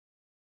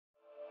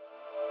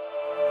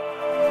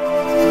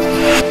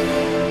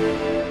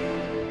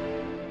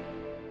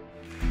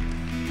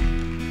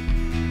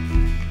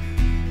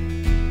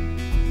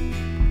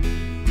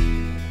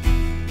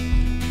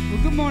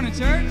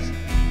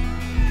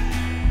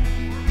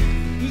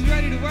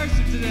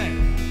worship today.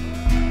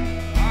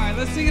 All right,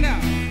 let's sing it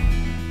out.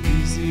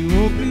 You say,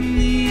 open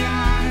the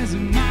eyes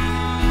of my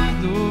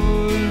heart,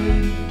 Lord.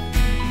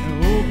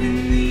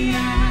 Open the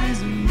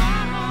eyes of my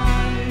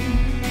heart.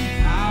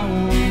 I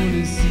want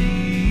to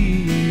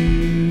see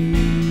you.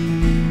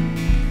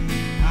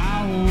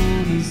 I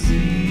want to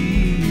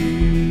see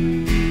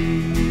you.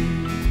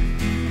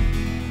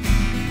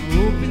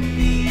 Open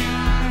the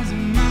eyes of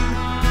my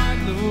heart,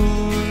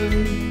 Lord.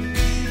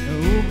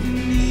 Open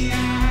the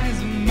eyes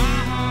of my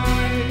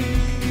heart.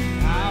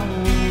 I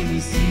want to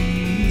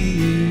see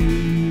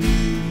you.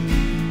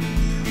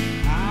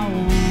 I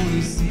want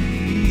to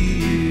see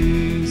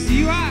you. See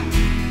you high.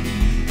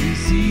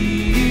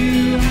 See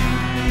you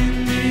high and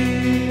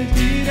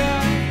lifted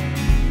up,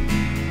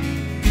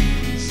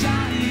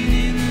 shining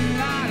in the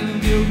light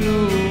of your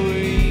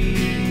glory.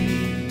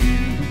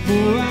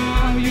 Pour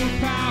out your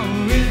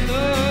power and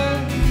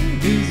love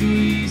as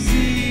we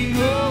sing,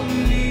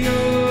 holy,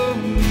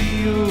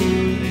 holy,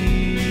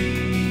 holy.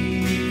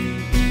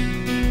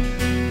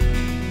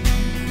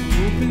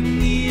 Open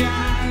the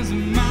eyes of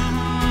my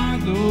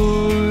heart,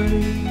 Lord.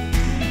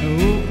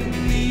 Open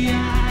the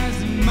eyes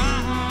of my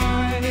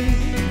heart.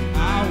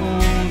 I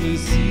want to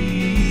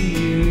see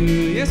you.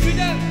 Yes, we do.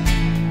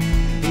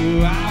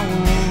 Oh, I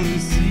want to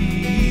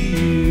see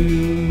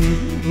you.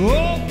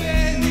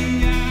 Open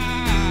the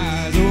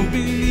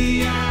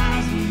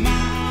eyes of my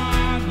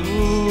heart,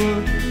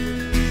 Lord.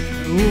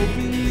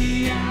 Open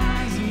the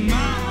eyes of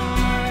my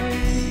heart.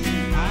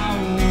 I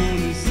want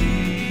to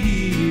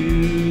see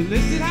you.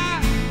 Lift it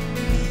high.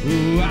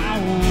 Oh, I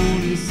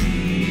want to see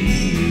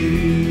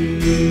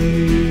you.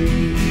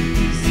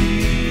 See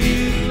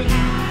you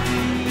high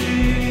and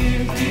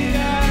lifted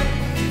up,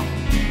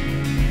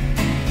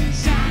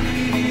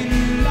 shining in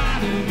the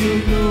light of your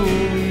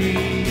glory.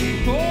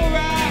 Pour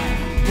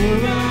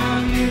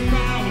out your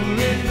power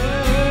and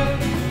love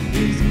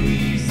as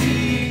we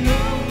sing,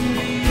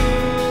 holy,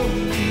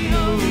 holy,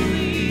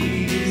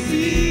 holy.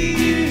 See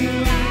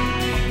you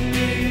high and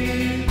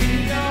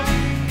lifted up,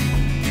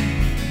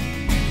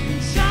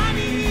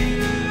 shining in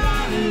the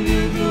light of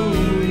your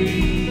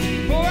glory.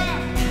 Pour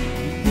out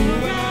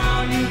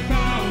your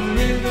power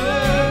and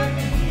love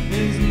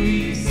as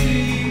we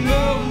sing,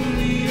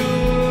 holy,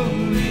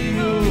 holy,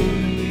 holy.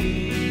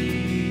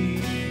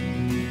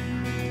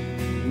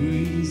 We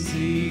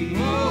sing,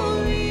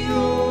 holy,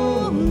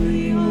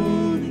 holy,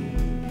 holy.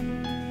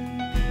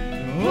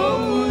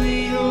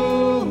 Holy,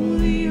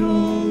 holy,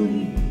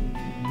 holy.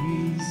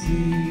 We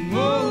sing,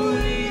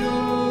 holy,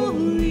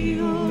 holy,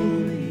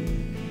 holy.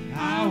 I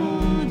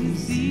want to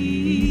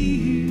see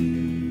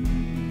you.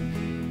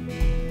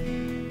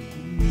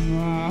 You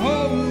are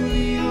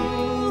holy,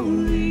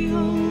 holy,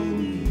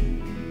 holy.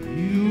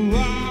 You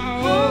are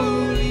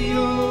holy,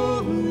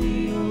 holy,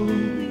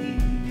 holy.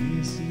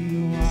 Yes,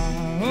 you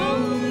are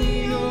holy,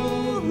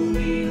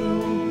 holy,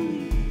 holy.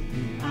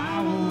 I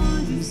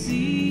want to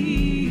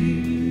see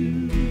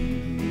you.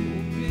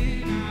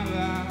 Open our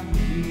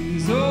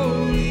eyes,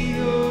 holy,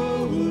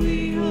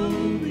 holy,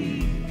 holy.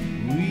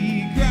 We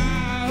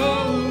cry,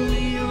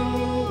 holy,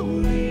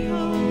 holy,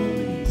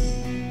 holy.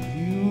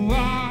 You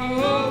are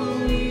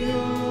holy,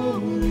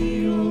 holy,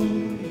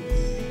 holy.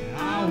 I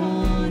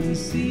want to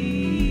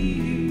see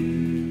you.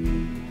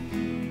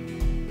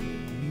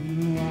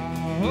 You are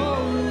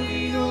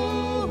holy,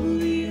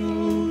 holy,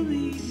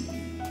 holy.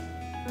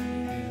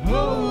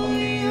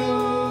 Holy,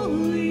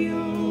 holy,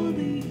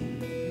 holy.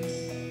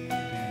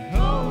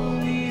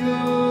 Holy,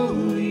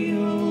 holy,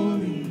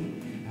 holy.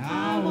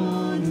 I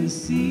want to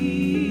see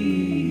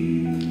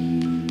you.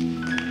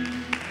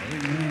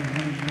 Amen,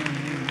 amen,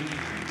 amen.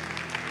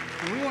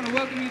 Well, we want to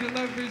welcome you to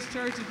Love Bridge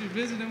Church. If you're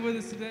visiting with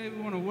us today, we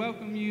want to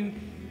welcome you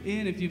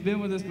in. If you've been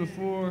with us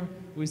before,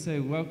 we say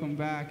welcome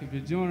back. If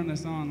you're joining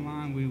us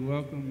online, we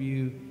welcome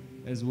you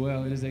as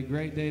well. It is a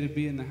great day to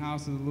be in the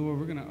house of the Lord.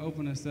 We're going to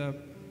open us up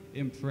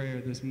in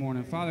prayer this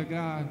morning. Father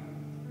God,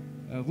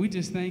 we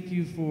just thank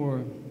you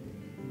for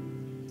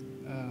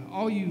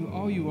all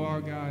you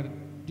are, God.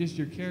 Just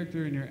your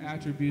character and your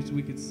attributes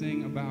we could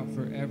sing about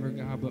forever,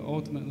 God. But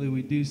ultimately,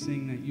 we do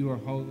sing that you are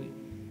holy.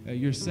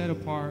 You're set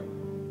apart.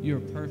 You're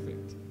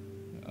perfect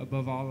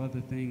above all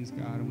other things,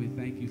 God, and we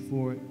thank you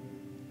for it.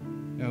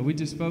 We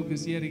just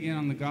focus yet again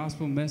on the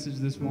gospel message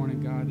this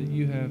morning, God, that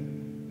you have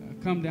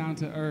come down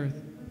to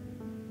earth,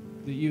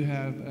 that you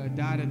have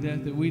died a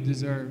death that we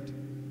deserved,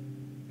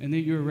 and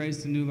that you were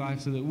raised to new life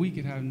so that we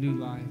could have new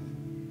life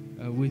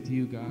with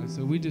you, God.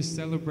 So we just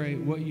celebrate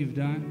what you've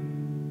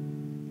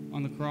done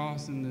on the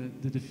cross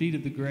and the defeat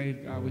of the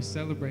grave, God. We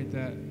celebrate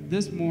that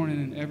this morning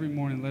and every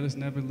morning. Let us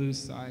never lose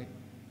sight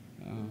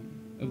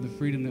of the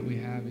freedom that we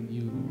have in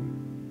you,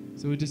 Lord.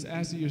 So we just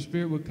ask that your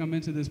Spirit would come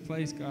into this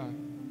place, God,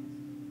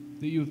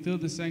 that you would fill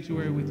the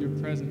sanctuary with your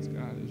presence,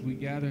 God, as we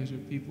gather as your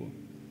people.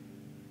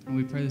 And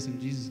we pray this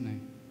in Jesus'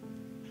 name.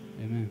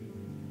 Amen.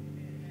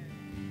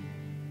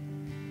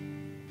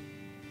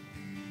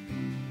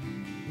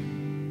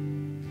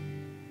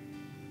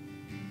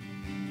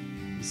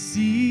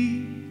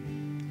 See,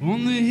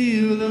 on the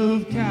hill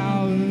of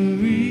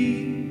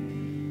Calvary,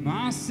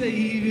 my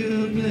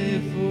Savior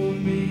bled for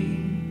me.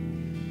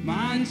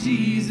 My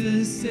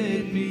Jesus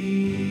set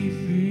me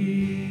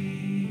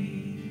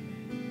free.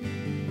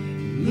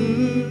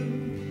 Look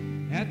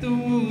at the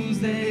wounds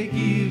that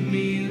give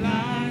me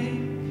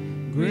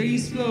life,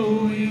 grace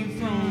flowing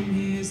from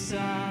his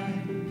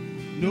side,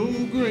 no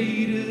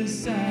greater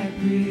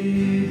sacrifice.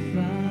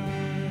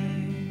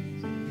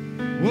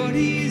 What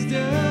he's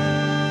done,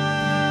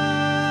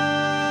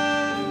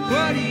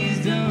 what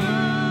he's done.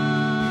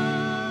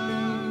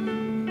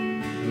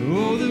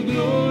 Oh, the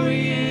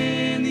glory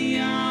and the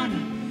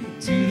honor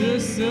to the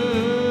Son.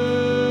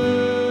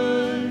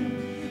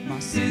 My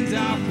sins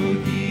are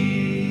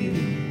forgiven,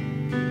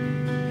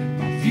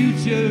 my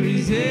future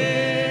is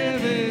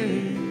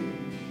heaven.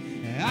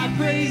 I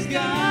praise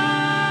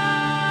God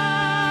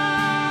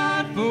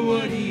for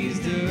what he's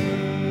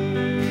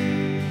done.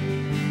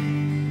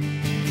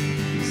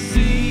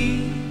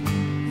 Sing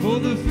for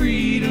the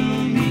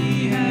freedom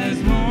he has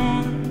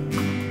won,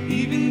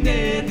 even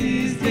death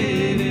is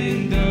dead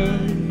and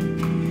done.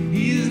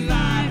 His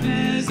life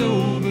has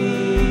overcome.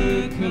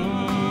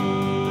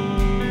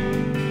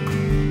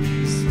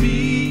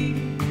 Speak,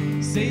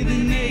 say the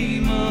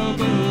name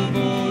above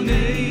all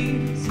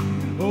names,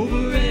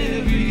 over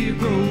every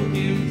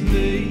broken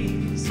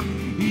place.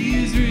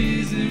 He is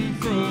risen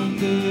from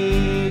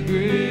the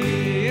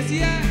grave. Yes, he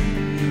has.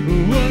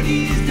 What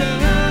he's done,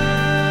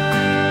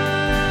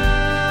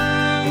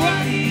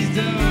 what he's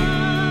done.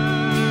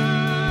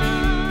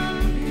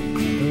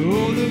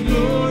 Oh, the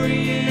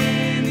glory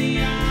and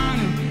the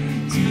honor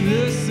to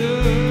the Son.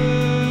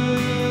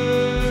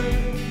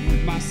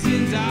 My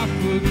sins are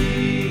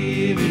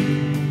forgiven,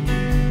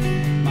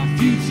 my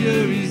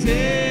future is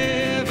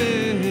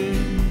heaven.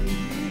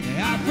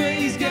 I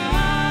praise God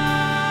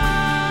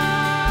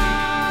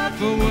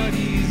for what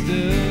he's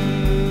done.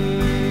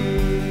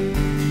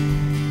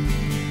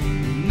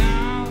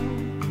 Now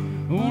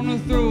on the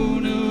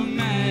throne of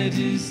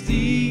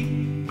majesty,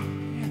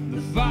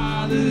 the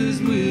Father's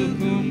will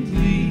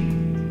complete.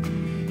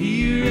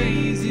 He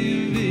reigns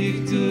in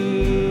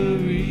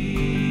victory.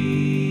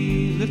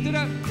 Lift it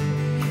up.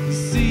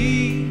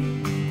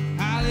 Sing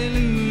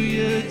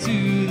hallelujah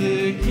to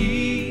the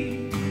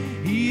King.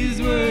 He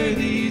is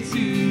worthy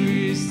to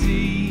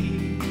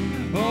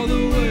receive all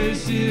the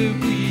worship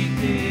we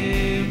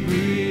can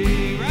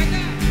bring. Right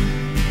now,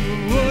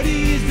 what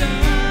he's done,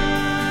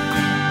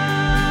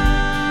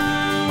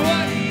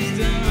 what he's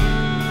done.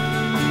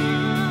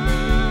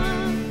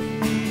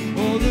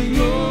 All the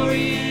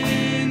glory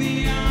and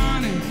the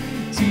honor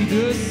to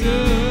the Son.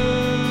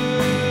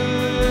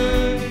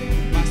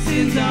 My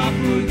sins are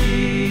forgiven.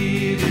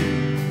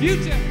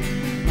 Future,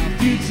 my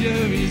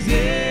future is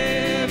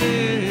heaven.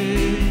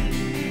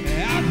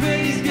 I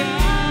praise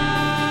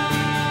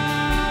God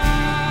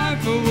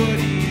for what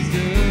he's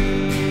done.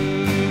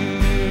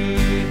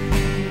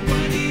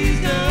 What he's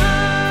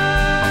done,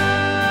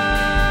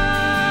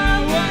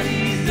 what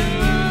he's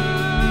done.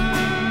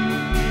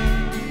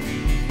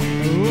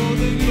 Oh,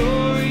 the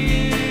glory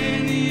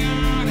and the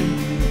honor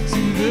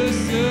to the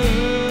Son.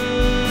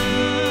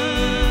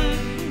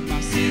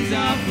 My sins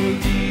are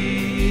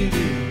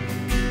forgiven,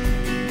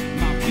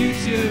 my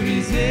future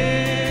is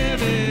heaven.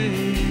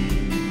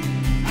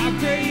 I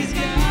praise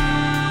God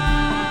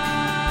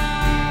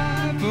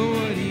for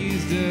what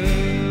he's done.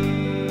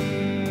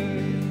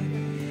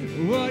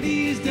 What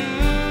he's done,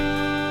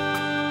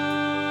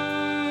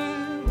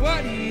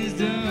 what he's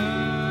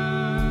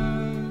done.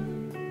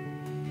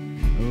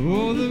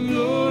 Oh, the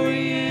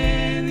glory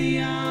and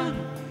the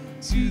honor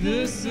to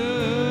the Son.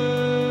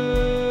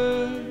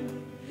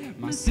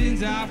 My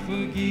sins are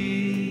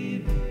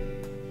forgiven,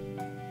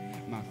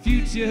 my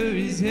future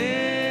is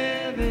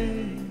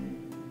heaven.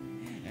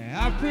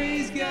 I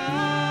praise God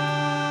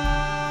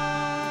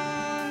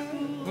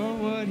for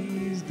what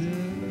he's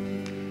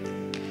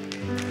done.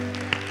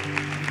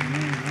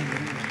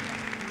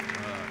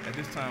 At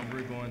this time,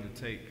 we're going to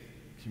take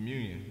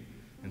communion.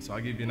 And so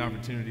I'll give you an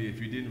opportunity, if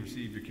you didn't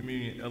receive your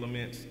communion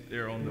elements,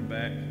 they're on the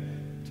back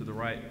to the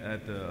right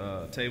at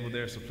the table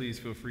there, so please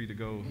feel free to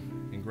go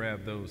and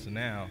grab those. And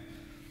now,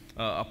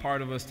 a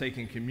part of us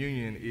taking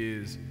communion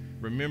is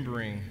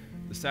remembering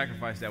the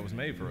sacrifice that was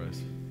made for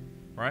us,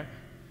 right?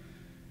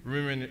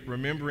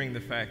 Remembering the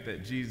fact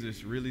that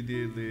Jesus really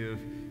did live,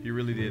 he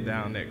really did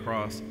die on that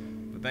cross,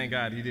 but thank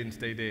God he didn't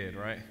stay dead,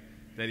 right?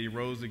 That he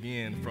rose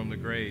again from the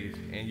grave,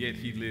 and yet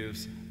he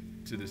lives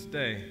to this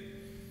day.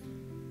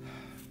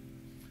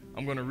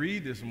 I'm going to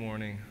read this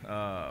morning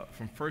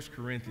from 1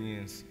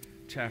 Corinthians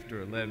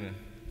chapter 11,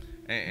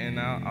 and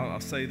I'll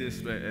say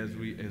this as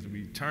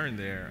we turn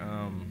there.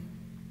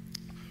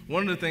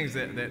 One of the things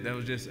that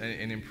was just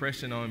an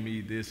impression on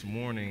me this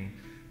morning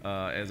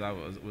as I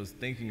was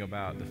thinking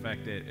about the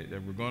fact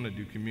that we're going to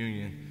do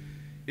communion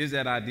is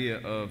that idea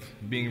of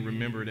being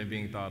remembered and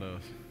being thought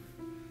of.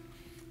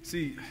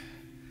 See,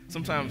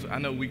 sometimes I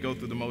know we go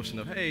through the motion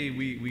of, hey,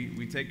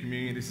 we take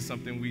communion. This is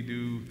something we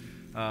do,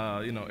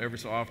 every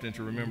so often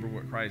to remember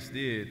what Christ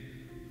did.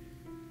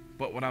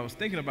 But when I was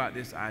thinking about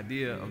this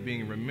idea of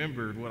being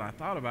remembered, what I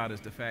thought about is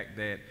the fact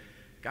that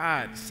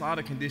God saw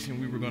the condition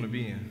we were going to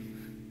be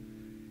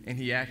in, and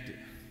he acted.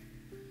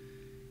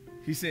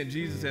 He sent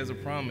Jesus as a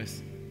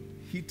promise.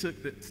 He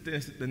took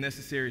the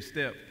necessary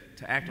step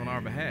to act on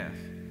our behalf.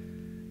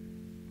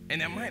 And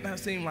that might not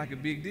seem like a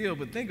big deal,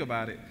 but think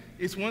about it.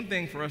 It's one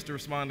thing for us to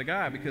respond to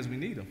God because we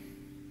need him,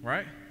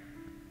 right?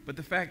 But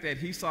the fact that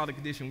he saw the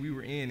condition we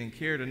were in and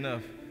cared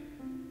enough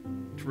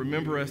to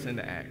remember us and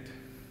to act,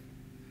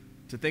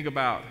 to think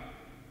about,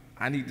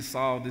 I need to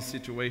solve this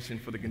situation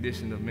for the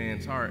condition of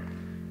man's heart,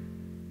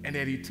 and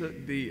that he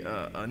took the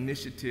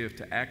initiative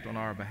to act on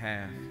our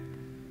behalf.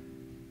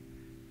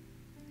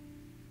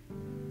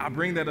 I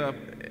bring that up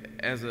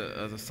as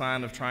a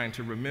sign of trying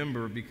to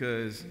remember,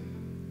 because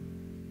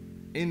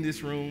in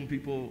this room,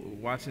 people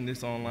watching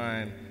this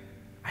online,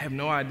 I have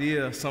no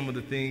idea some of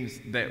the things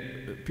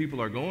that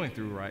people are going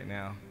through right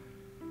now.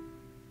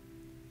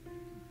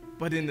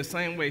 But in the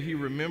same way he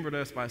remembered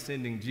us by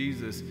sending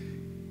Jesus,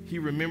 he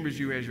remembers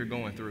you as you're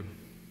going through.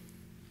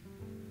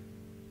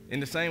 In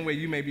the same way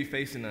you may be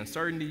facing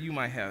uncertainty, you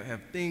might have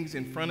things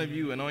in front of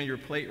you and on your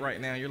plate right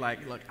now. You're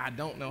like, look, I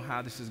don't know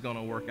how this is going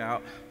to work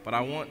out, but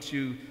I want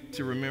you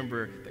to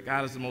remember that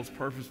God is the most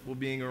purposeful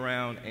being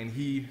around, and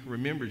he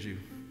remembers you.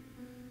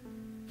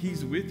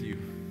 He's with you.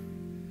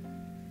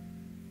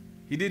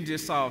 He didn't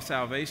just solve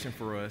salvation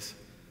for us,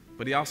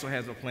 but he also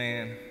has a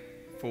plan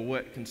for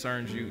what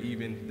concerns you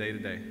even day to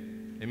day.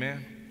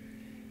 Amen?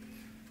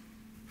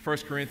 1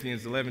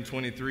 Corinthians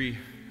 11:23,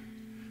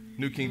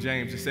 New King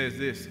James, it says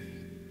this.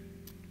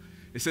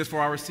 It says, "For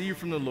I received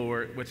from the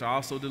Lord, which I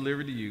also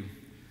delivered to you,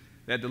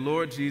 that the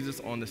Lord Jesus,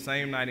 on the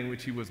same night in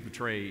which he was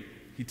betrayed,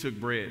 he took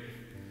bread.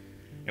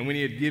 And when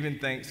he had given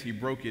thanks, he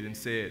broke it and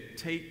said,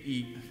 'Take,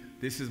 eat,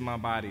 this is my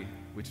body,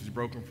 which is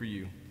broken for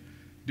you.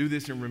 Do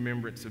this in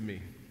remembrance of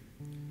me.'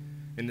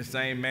 In the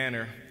same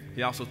manner,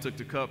 he also took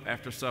the cup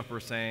after supper,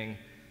 saying,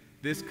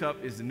 'This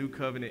cup is the new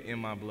covenant in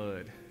my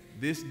blood.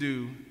 This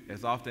do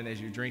as often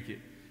as you drink it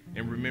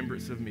in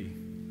remembrance of me.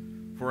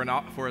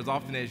 For as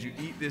often as you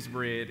eat this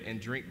bread and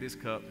drink this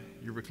cup,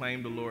 you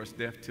proclaim the Lord's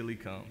death till he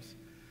comes.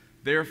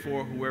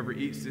 Therefore, whoever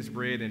eats this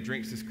bread and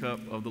drinks this cup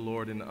of the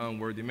Lord in an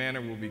unworthy manner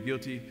will be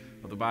guilty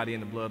of the body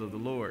and the blood of the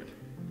Lord.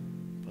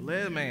 But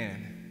let a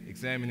man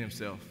examine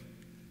himself,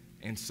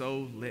 and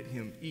so let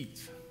him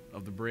eat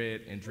of the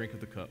bread and drink of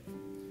the cup.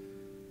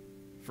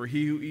 For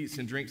he who eats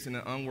and drinks in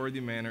an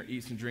unworthy manner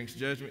eats and drinks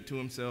judgment to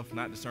himself,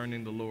 not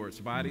discerning the Lord's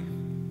body.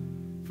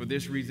 For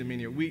this reason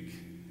many are weak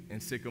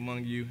and sick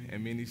among you,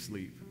 and many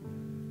sleep.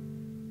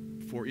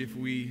 For if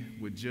we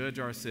would judge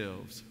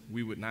ourselves,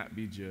 we would not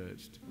be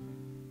judged.'"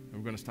 And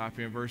we're going to stop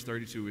here in verse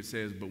 32. It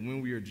says, "But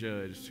when we are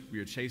judged, we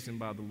are chastened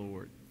by the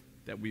Lord,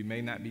 that we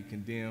may not be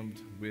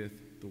condemned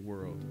with the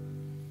world."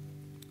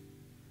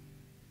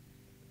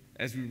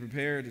 As we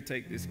prepare to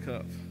take this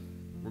cup,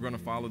 we're going to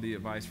follow the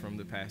advice from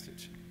the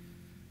passage.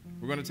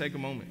 We're going to take a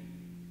moment,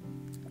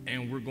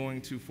 and we're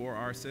going to, for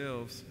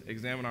ourselves,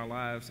 examine our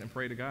lives and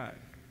pray to God.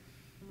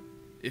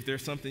 If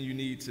there's something you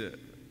need to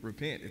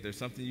repent, if there's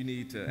something you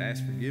need to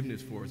ask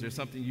forgiveness for, if there's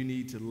something you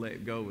need to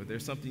let go, if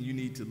there's something you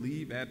need to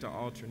leave at the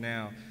altar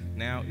now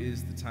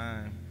is the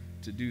time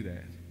to do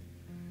that.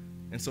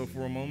 And so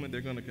for a moment,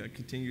 they're going to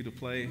continue to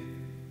play,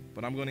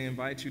 but I'm going to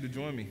invite you to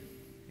join me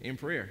in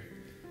prayer.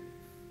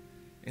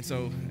 And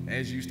so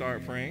as you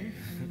start praying,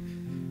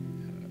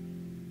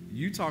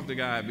 you talk to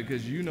God,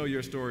 because you know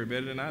your story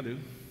better than I do.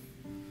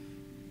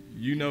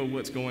 You know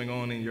what's going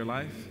on in your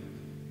life.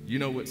 You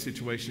know what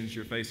situations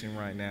you're facing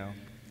right now.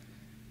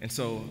 And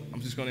so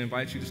I'm just going to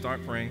invite you to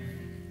start praying.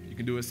 You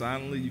can do it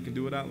silently. You can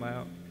do it out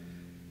loud.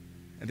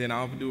 And then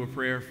I'll do a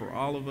prayer for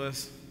all of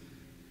us,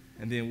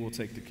 and then we'll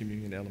take the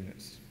communion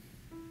elements.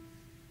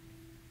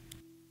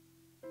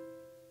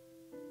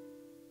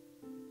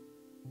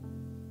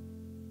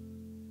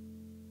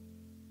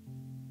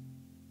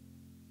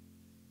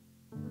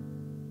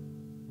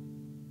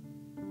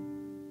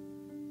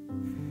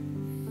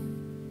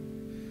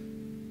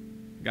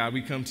 God,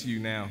 we come to you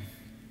now,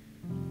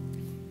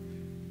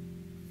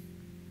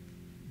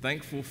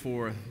 thankful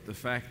for the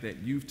fact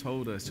that you've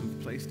told us,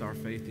 who've placed our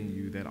faith in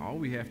you, that all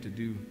we have to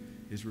do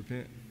is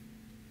repent.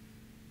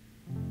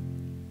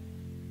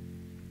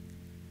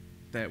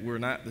 That we're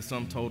not the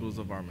sum totals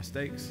of our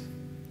mistakes,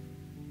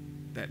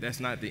 that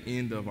that's not the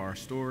end of our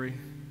story,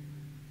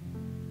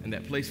 and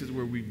that places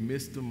where we've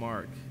missed the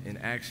mark in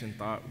action,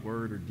 thought,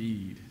 word, or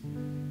deed,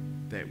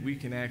 that we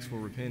can ask for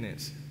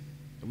repentance.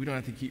 And we don't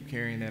have to keep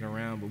carrying that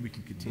around, but we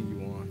can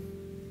continue on.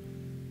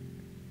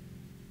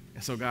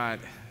 And so, God,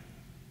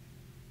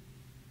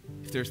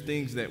 if there's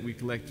things that we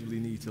collectively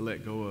need to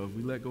let go of,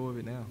 we let go of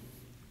it now.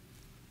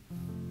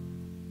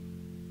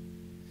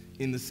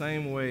 In the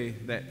same way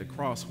that the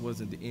cross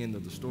wasn't the end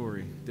of the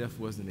story, death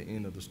wasn't the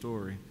end of the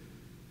story,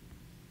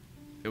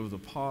 it was a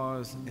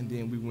pause, and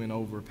then we went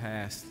over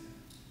past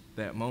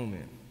that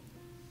moment.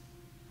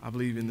 I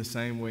believe in the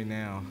same way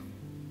now,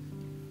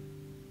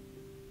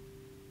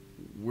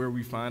 where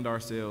we find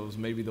ourselves,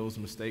 maybe those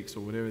mistakes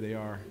or whatever they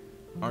are,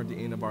 aren't the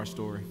end of our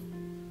story.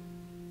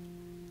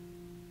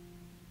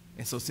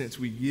 And so since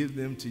we give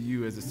them to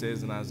you, as it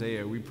says in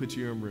Isaiah, we put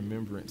you in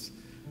remembrance,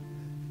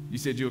 You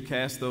said you'll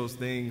cast those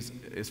things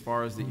as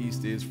far as the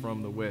east is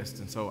from the west.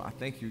 And so I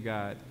thank you,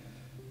 God,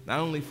 not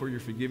only for your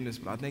forgiveness,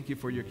 but I thank you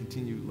for your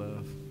continued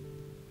love.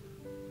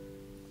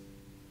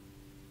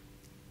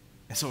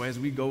 And so as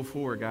we go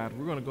forward, God,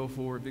 we're going to go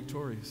forward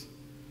victorious.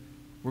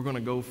 We're going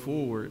to go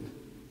forward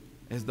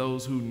as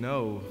those who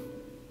know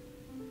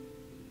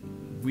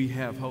we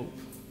have hope.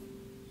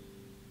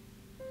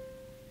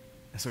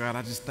 And so, God,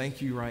 I just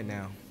thank you right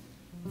now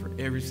for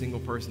every single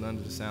person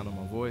under the sound of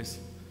my voice,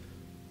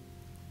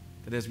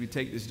 that as we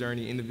take this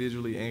journey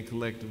individually and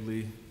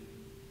collectively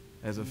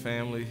as a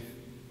family,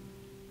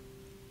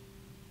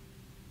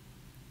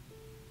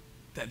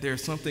 that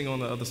there's something on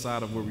the other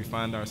side of where we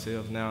find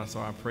ourselves now. And so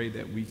I pray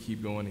that we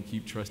keep going and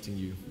keep trusting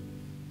you.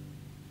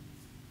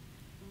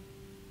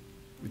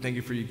 We thank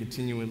you for your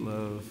continuing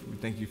love. We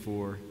thank you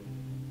for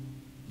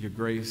your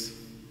grace.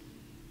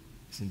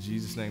 It's in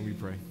Jesus' name we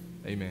pray.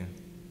 Amen.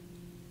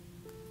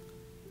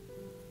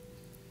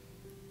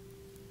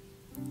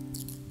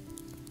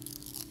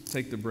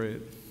 Take the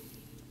bread.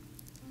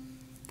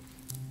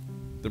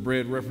 The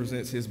bread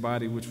represents his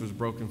body, which was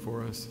broken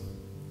for us.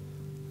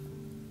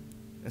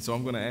 And so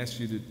I'm going to ask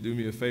you to do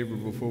me a favor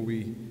before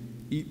we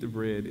eat the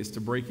bread, is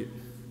to break it,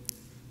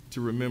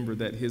 to remember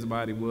that his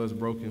body was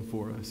broken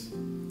for us.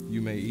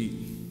 You may eat.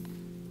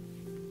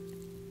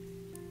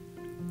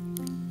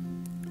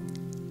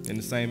 In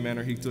the same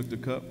manner, he took the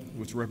cup,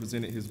 which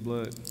represented his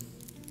blood.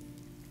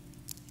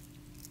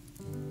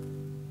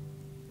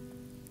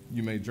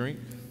 You may drink.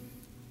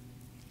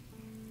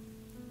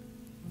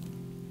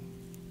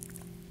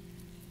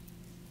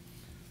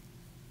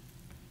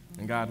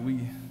 And God, we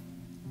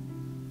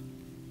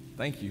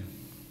thank you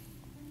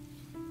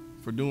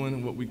for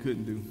doing what we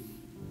couldn't do,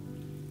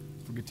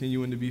 for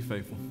continuing to be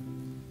faithful,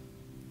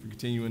 for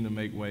continuing to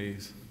make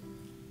ways,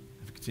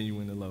 and for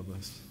continuing to love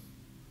us.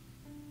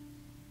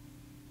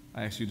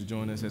 I ask you to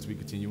join us as we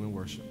continue in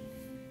worship.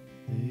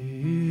 There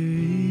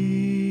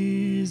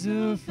is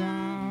a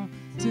fountain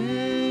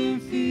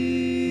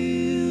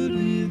filled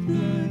with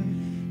blood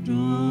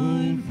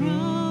drawn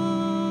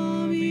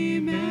from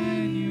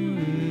Emmanuel's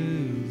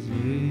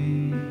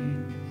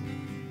veins,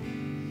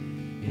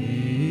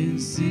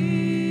 and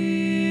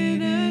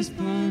sinners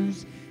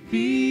plunged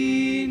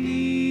beneath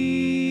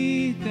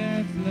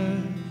that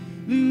flood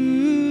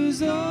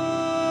lose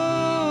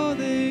all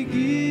their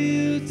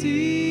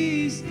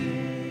guilty stains,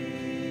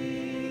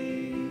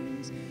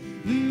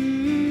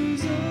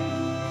 lose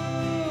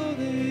all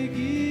their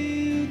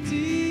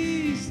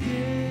guilty stains,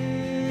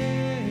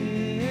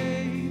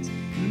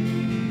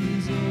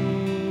 lose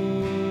all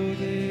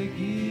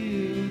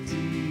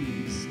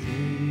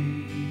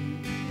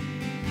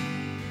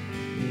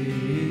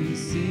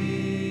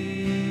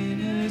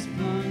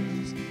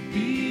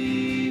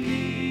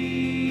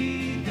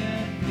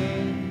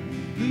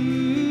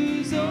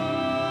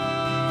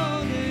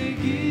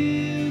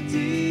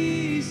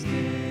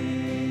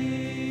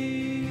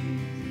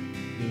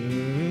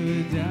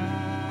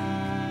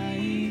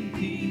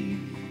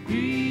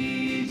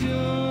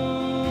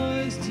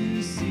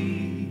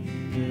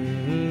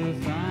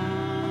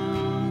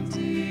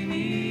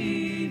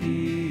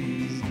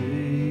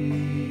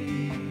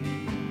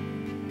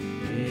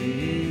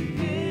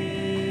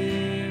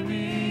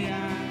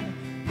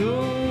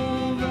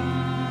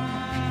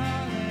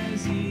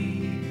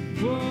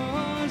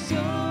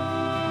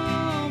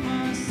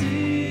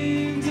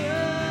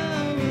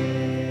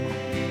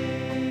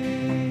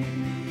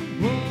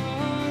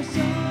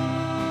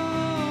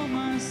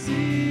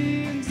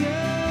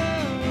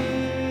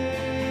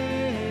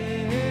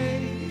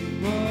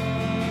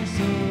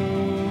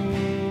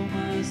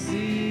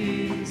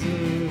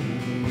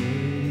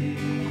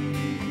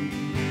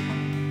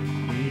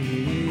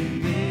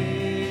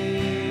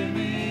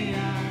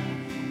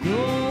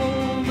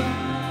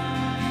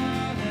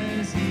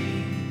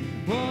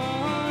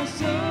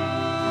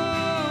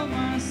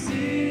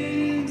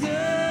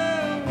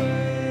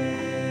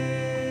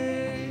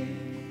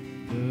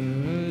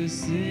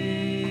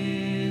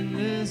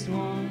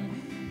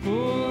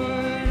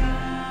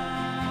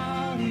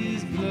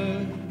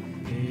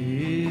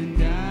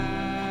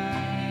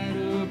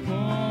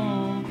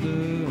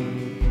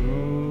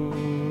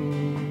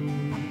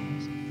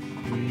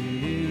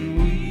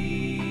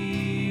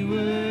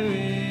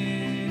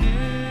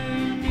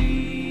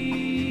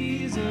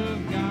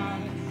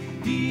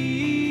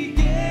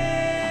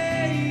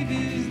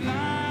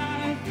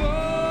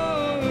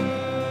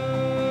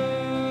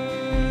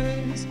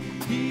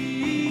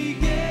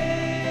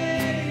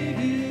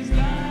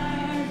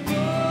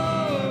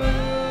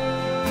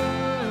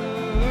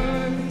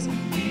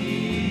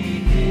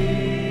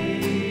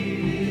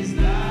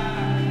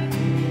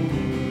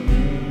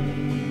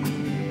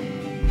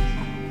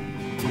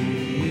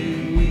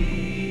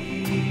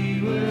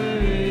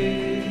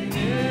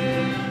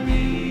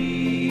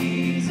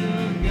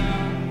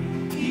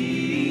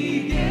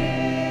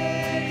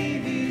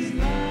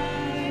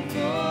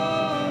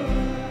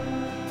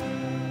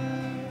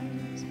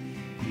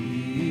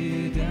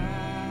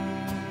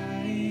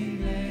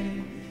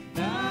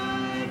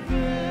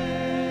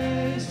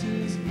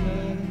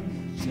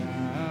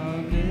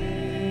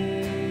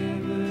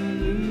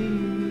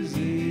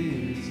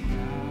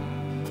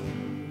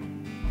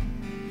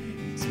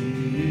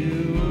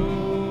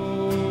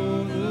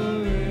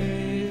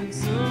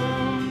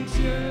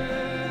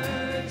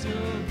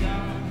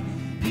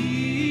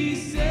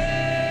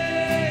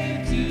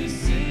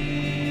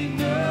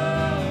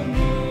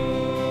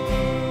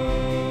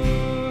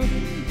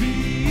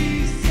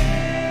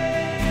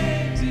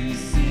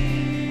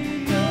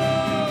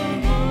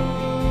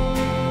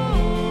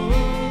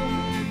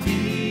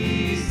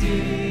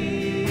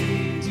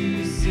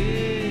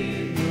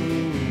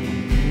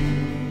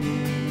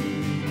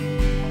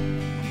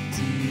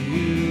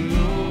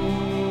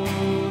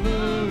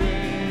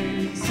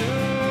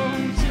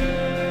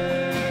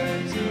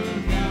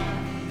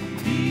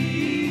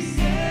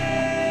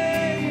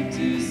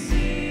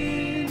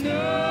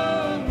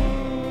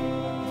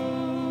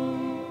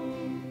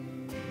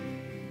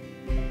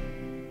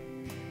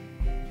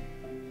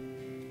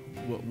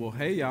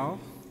hey, y'all.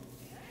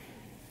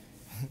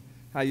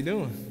 How you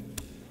doing?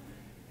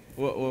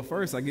 Well,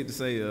 first, I get to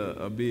say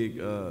a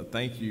big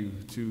thank you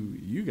to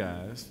you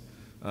guys.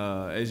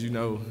 As you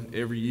know,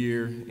 every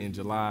year in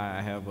July,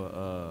 I have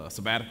a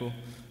sabbatical,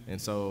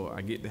 and so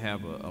I get to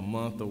have a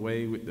month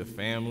away with the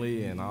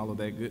family and all of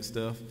that good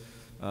stuff.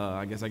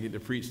 I guess I get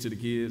to preach to the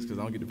kids because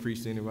I don't get to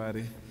preach to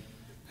anybody.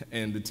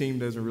 And the team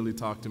doesn't really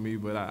talk to me,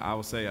 but I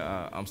will say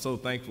I'm so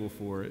thankful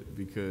for it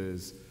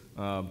because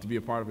to be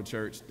a part of a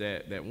church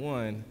that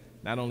one,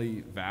 not only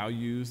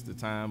values the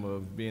time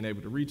of being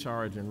able to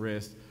recharge and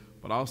rest,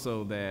 but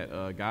also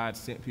that God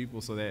sent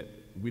people so that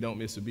we don't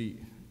miss a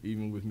beat,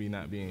 even with me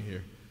not being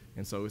here.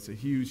 And so it's a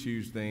huge,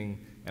 huge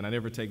thing, and I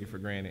never take it for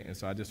granted. And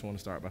so I just want to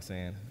start by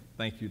saying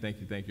thank you, thank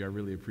you, thank you. I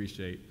really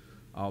appreciate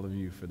all of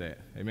you for that.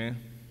 Amen?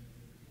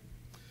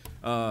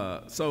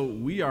 So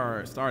we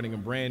are starting a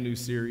brand new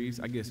series.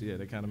 I guess, yeah,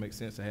 that kind of makes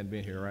sense. I hadn't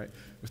been here, right?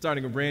 We're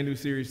starting a brand new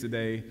series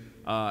today,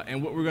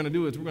 and what we're going to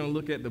do is we're going to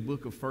look at the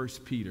book of 1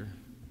 Peter.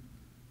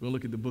 We're going to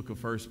look at the book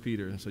of 1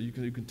 Peter. And so you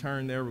can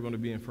turn there. We're going to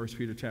be in 1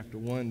 Peter chapter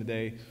 1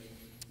 today.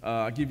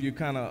 I'll give you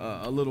kind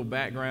of a little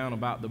background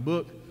about the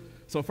book.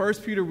 So 1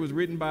 Peter was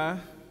written by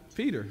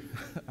Peter.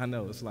 I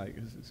know, it's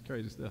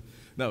crazy stuff.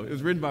 No, it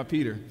was written by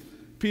Peter.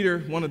 Peter,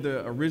 one of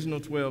the original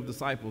 12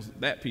 disciples,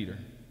 that Peter,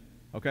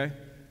 okay?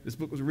 This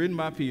book was written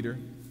by Peter,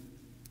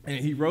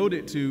 and he wrote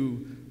it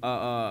to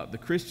the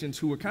Christians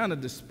who were kind of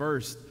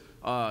dispersed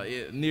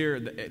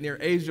near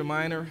Asia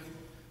Minor,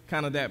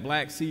 kind of that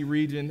Black Sea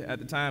region at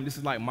the time. This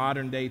is like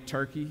modern-day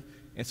Turkey.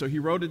 And so he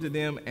wrote it to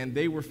them, and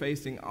they were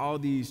facing all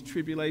these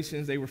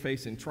tribulations. They were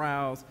facing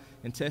trials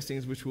and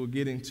testings, which we'll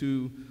get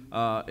into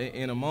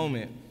in a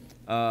moment.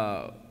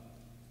 But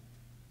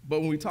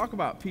when we talk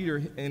about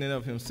Peter in and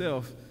of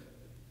himself,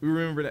 we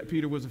remember that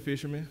Peter was a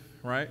fisherman,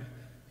 right?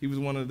 He was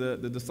one of the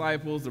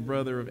disciples, the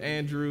brother of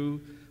Andrew.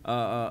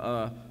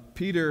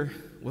 Peter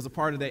was a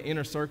part of that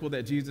inner circle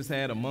that Jesus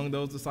had among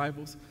those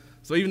disciples.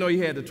 So even though he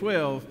had the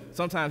 12,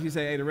 sometimes he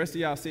said, hey, the rest of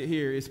y'all sit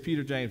here. It's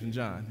Peter, James, and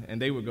John.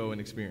 And they would go and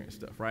experience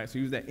stuff, right? So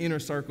he was that inner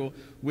circle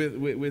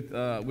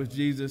with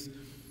Jesus.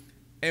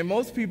 And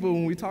most people,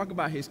 when we talk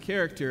about his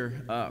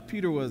character,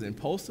 Peter was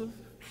impulsive.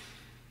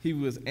 He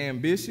was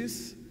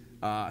ambitious.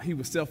 He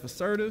was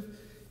self-assertive.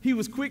 He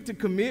was quick to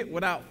commit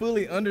without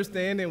fully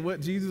understanding what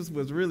Jesus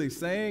was really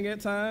saying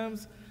at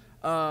times.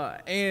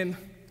 And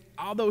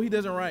although he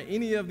doesn't write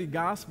any of the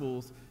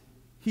Gospels,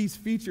 he's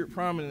featured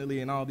prominently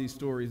in all these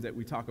stories that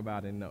we talk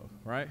about and know,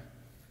 right?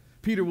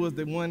 Peter was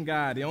the one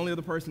guy, the only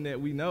other person that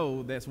we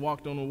know that's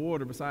walked on the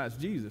water besides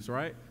Jesus,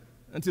 right?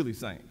 Until he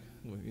sank.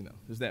 Well,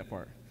 there's that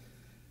part.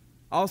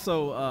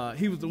 Also,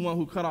 he was the one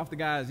who cut off the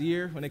guy's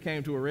ear when they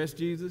came to arrest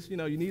Jesus. You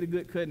need a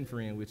good cutting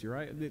friend with you,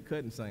 right? A good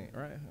cutting saint,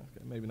 right?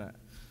 Okay, maybe not.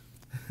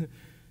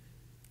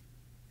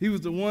 He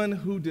was the one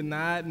who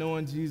denied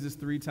knowing Jesus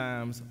 3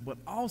 times, but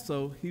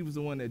also he was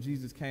the one that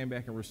Jesus came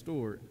back and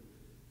restored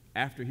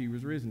after he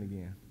was risen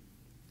again.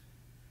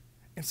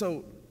 And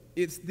so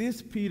it's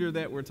this Peter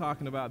that we're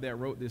talking about that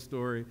wrote this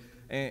story.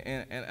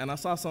 And I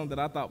saw something that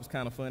I thought was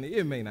kind of funny.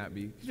 It may not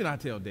be, because I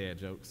tell dad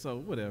jokes, so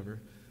whatever.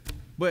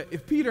 But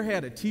if Peter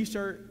had a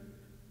T-shirt,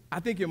 I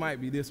think it might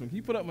be this one. Can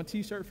you put up my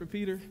T-shirt for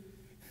Peter?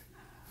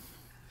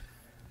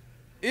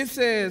 It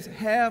says,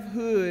 have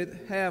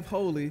hood, have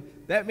holy.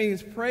 That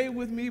means pray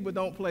with me, but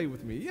don't play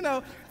with me.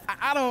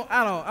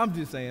 I'm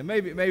just saying,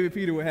 maybe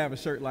Peter would have a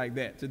shirt like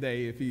that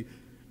today if he,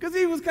 because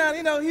he was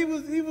kind of, he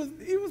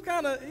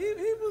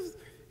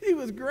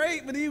was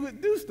great, but he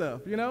would do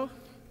stuff,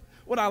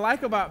 What I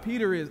like about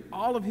Peter is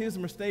all of his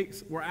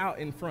mistakes were out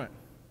in front.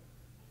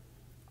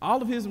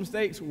 All of his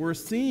mistakes were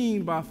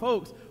seen by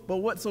folks, but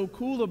what's so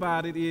cool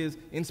about it is,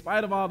 in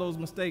spite of all those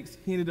mistakes,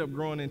 he ended up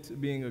growing into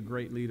being a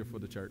great leader for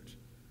the church.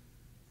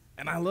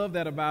 And I love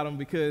that about him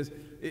because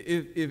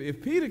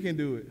if Peter can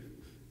do it,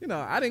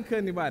 I didn't cut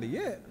anybody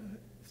yet,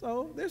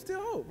 so there's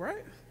still hope,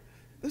 right?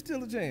 There's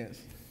still a chance.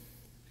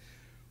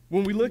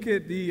 When we look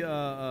at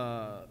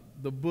the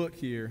book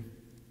here,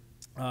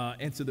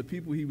 and to the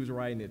people he was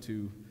writing it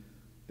to,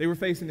 they were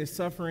facing this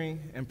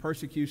suffering and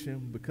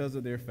persecution because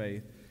of their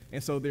faith.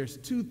 And so there's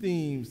 2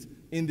 themes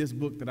in this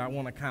book that I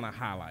want to kind of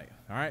highlight,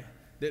 all right?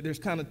 There's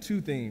kind of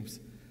 2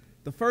 themes.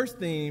 The first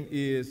theme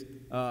is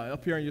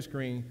up here on your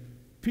screen.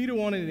 Peter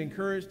wanted to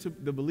encourage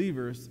the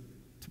believers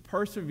to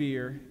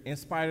persevere in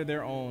spite of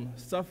their own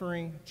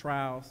suffering,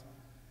 trials,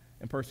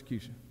 and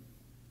persecution.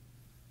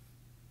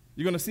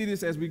 You're going to see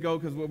this as we go,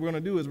 because what we're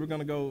going to do is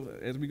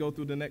as we go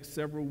through the next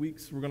several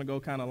weeks, we're going to go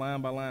kind of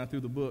line by line through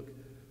the book.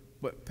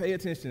 But pay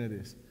attention to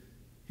this.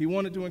 He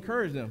wanted to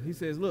encourage them. He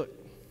says, look,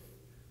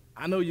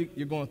 I know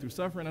you're going through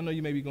suffering. I know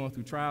you may be going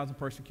through trials and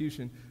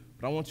persecution,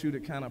 but I want you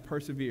to kind of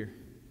persevere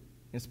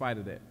in spite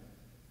of that.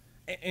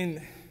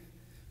 And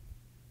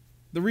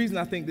the reason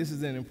I think this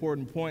is an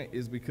important point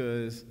is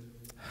because,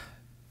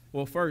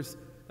 well, first,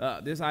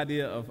 this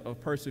idea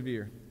of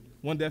persevere.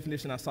 One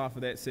definition I saw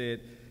for that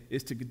said,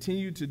 is to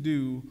continue to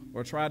do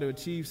or try to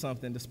achieve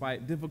something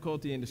despite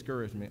difficulty and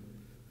discouragement.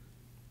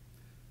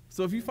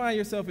 So if you find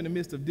yourself in the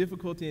midst of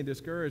difficulty and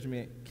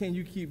discouragement, can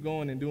you keep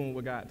going and doing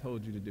what God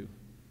told you to do?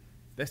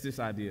 That's this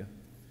idea.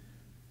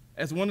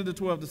 As one of the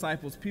 12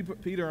 disciples,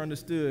 Peter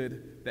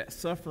understood that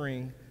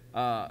suffering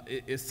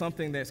is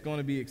something that's going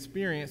to be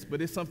experienced,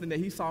 but it's something that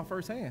he saw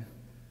firsthand.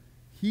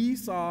 He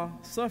saw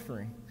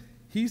suffering.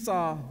 He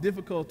saw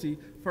difficulty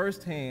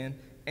firsthand,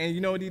 and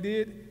you know what he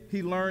did?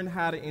 He learned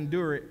how to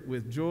endure it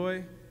with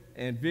joy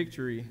and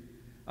victory,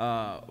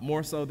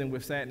 more so than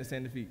with sadness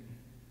and defeat.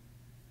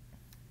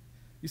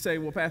 You say,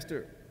 well,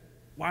 Pastor,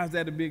 why is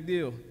that a big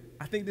deal?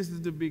 I think this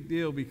is the big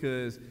deal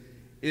because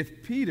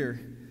if Peter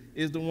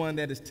is the one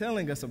that is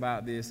telling us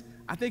about this,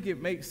 I think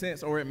it makes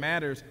sense, or it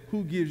matters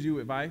who gives you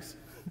advice.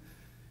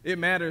 It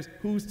matters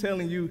who's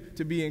telling you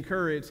to be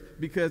encouraged,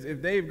 because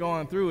if they've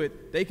gone through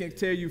it, they can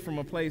tell you from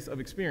a place of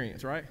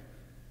experience, right?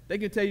 They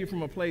can tell you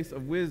from a place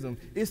of wisdom.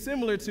 It's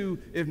similar to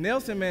if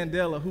Nelson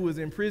Mandela, who was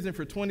in prison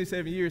for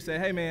 27 years,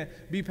 said, hey, man,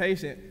 be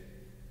patient.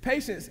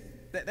 Patience,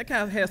 that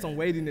kind of has some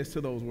weightiness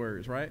to those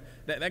words, right?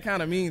 That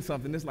kind of means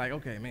something. It's like,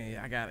 okay, man,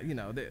 I got it. You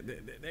know,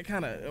 that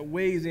kind of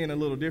weighs in a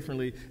little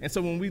differently. And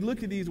so when we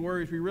look at these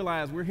words, we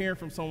realize we're hearing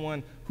from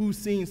someone who's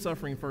seen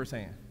suffering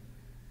firsthand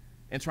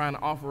and trying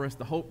to offer us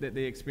the hope that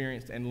they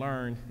experienced and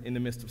learned in the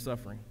midst of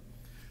suffering.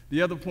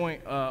 The other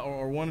point,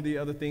 or one of the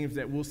other themes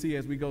that we'll see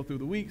as we go through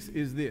the weeks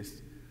is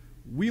this.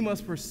 We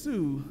must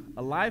pursue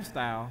a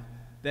lifestyle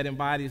that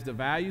embodies the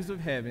values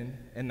of heaven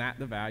and not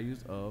the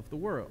values of the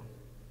world.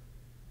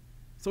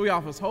 So he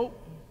offers hope,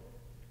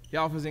 he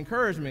offers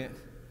encouragement,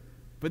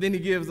 but then he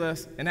gives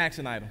us an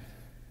action item.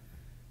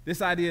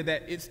 This idea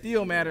that it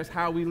still matters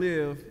how we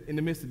live in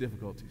the midst of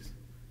difficulties.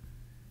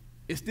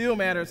 It still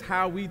matters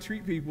how we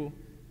treat people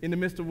in the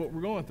midst of what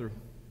we're going through.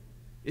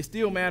 It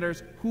still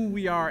matters who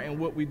we are and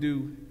what we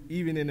do,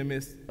 even in the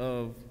midst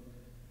of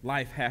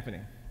life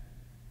happening.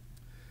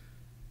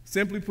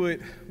 Simply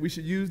put, we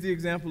should use the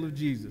example of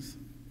Jesus,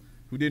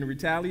 who didn't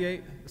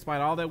retaliate despite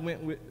all that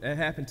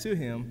happened to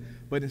him,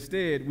 but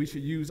instead we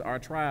should use our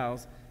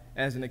trials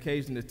as an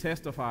occasion to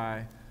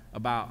testify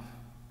about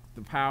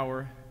the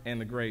power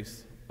and the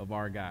grace of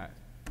our God.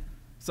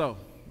 So,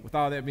 with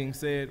all that being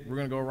said, we're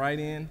going to go right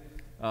in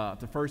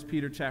to 1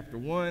 Peter chapter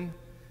 1,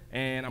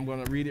 and I'm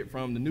going to read it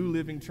from the New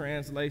Living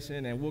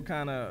Translation, and we'll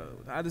kind of,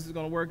 how this is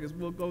going to work is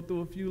we'll go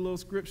through a few little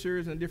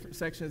scriptures and different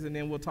sections, and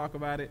then we'll talk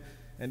about it,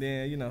 and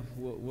then, you know,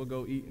 we'll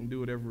go eat and do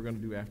whatever we're going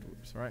to do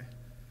afterwards, right?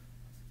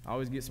 I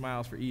always get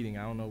smiles for eating.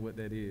 I don't know what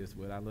that is,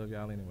 but I love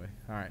y'all anyway.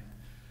 All right.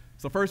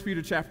 So 1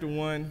 Peter chapter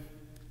 1,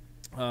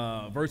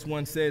 verse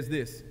 1 says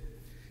this.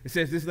 It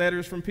says, "This letter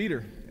is from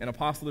Peter, an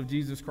apostle of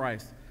Jesus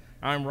Christ.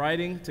 I am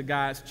writing to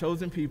God's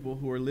chosen people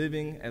who are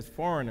living as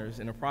foreigners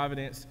in the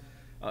provinces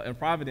of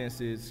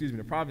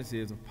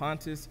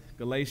Pontus,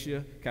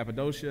 Galatia,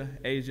 Cappadocia,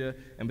 Asia,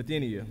 and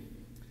Bithynia.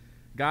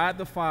 God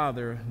the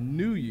Father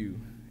knew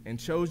you and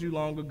chose you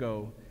long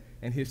ago,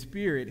 and his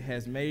Spirit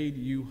has made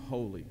you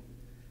holy.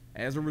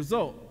 As a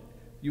result,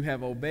 you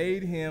have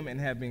obeyed him and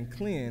have been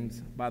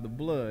cleansed by the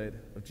blood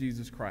of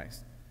Jesus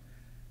Christ.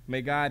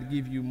 May God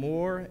give you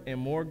more and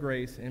more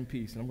grace and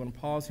peace." And I'm going to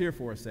pause here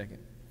for a second.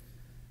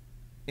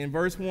 In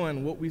verse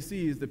 1, what we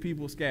see is the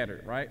people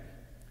scattered, right?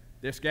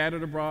 They're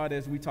scattered abroad,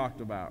 as we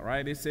talked about,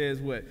 right? It says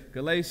what?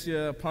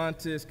 Galatia,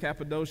 Pontus,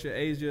 Cappadocia,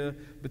 Asia,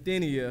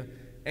 Bithynia,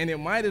 and it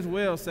might as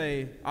well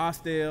say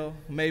Austell,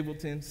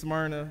 Mableton,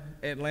 Smyrna,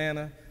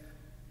 Atlanta.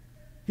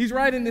 He's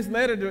writing this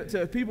letter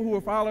to people who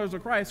are followers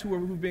of Christ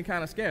who've been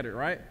kind of scattered,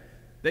 right?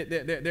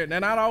 They're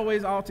not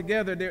always all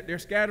together. They're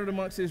scattered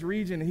amongst this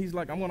region, and he's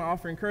like, I'm going to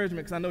offer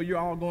encouragement because I know you're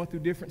all going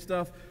through different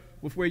stuff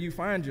with where you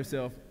find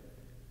yourself.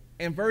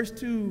 And verse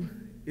 2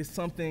 is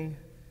something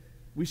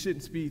we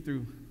shouldn't speed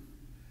through.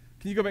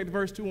 Can you go back to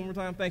verse 2 one more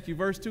time? Thank you.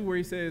 Verse 2 where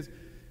he says,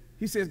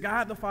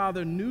 God the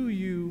Father knew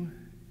you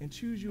and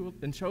chose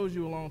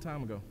you a long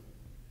time ago.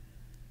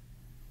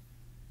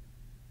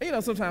 And, you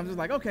know, sometimes it's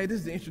like, okay, this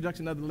is the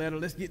introduction of the letter.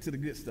 Let's get to the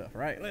good stuff,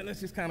 right? Let's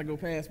just kind of go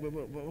past, but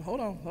hold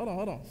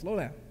on. Slow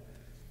down.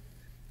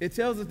 It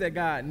tells us that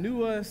God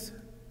knew us,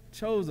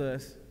 chose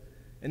us,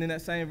 and in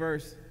that same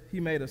verse, he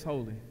made us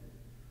holy.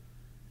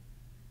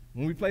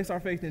 When we place our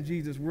faith in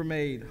Jesus, we're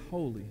made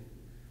holy.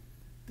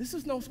 This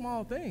is no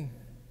small thing.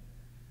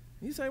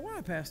 You say,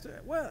 why,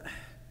 Pastor? Well,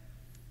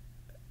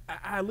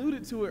 I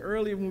alluded to it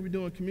earlier when we were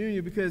doing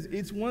communion, because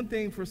it's one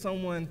thing for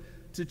someone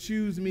to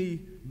choose me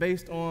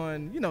based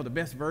on, the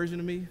best version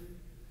of me.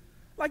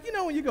 Like,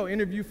 when you go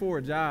interview for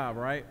a job,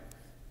 right?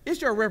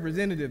 It's your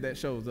representative that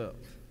shows up.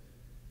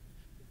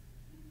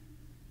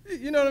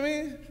 You know what I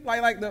mean?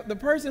 Like the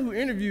person who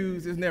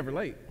interviews is never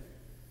late,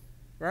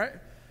 right?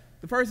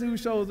 The person who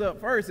shows up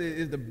first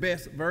is the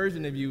best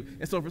version of you.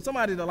 And so for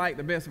somebody to like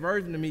the best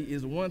version of me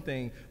is one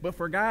thing, but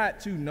for God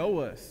to know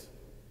us,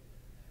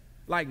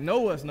 like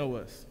know us,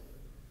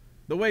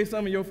 the way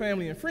some of your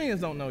family and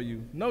friends don't know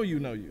you.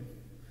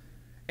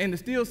 And to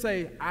still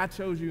say, I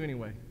chose you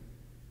anyway.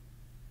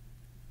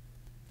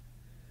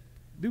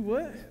 Do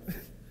what?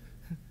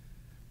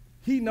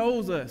 He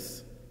knows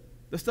us.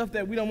 The stuff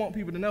that we don't want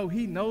people to know,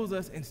 he knows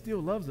us and still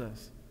loves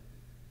us.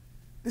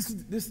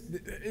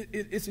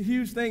 It's a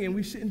huge thing, and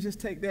we shouldn't just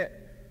take that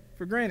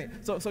for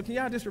granted. So can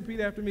y'all just repeat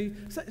after me?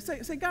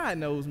 Say God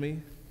knows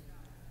me.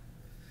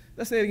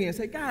 Let's say it again.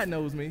 Say, God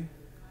knows me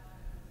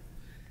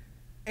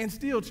and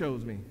still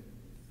chose me.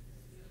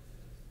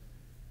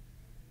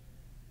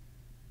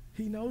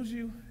 He knows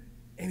you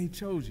and he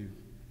chose you.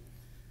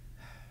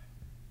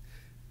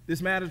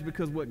 This matters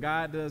because what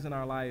God does in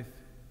our life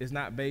is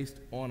not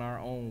based on our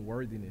own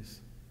worthiness.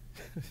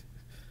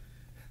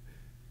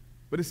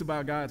 But it's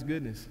about God's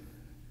goodness.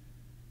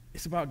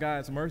 It's about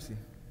God's mercy.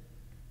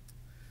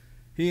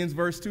 He ends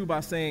verse 2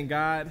 by saying,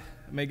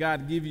 may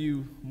God give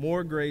you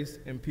more grace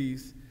and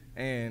peace.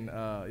 And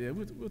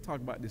we'll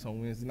talk about this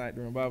on Wednesday night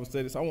during Bible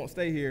study, so I won't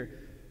stay here.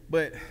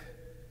 But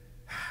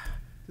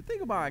to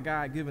think about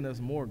God giving us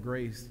more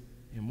grace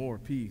and more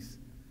peace.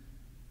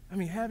 I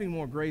mean, having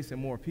more grace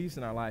and more peace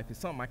in our life is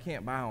something I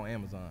can't buy on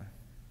Amazon.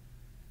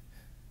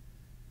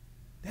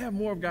 To have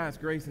more of God's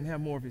grace and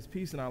have more of his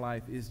peace in our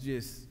life is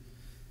just,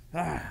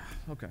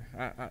 okay,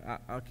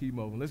 I'll keep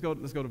moving. Let's go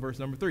to verse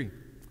number 3.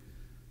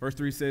 Verse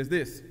 3 says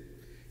this.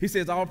 He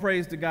says, all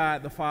praise to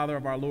God, the Father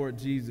of our Lord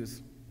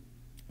Jesus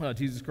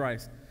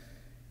Christ.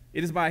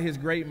 It is by his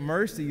great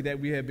mercy that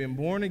we have been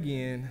born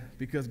again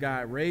because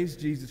God raised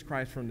Jesus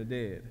Christ from the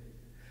dead.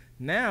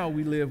 Now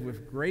we live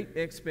with great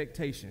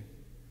expectation,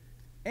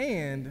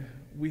 and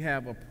we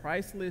have a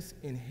priceless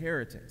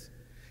inheritance,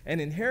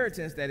 an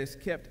inheritance that is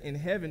kept in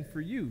heaven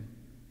for you,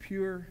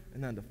 pure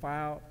and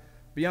undefiled,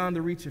 beyond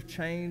the reach of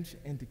change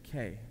and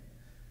decay.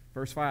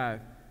 Verse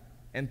 5,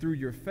 and through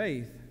your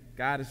faith,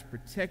 God is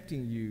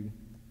protecting you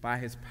by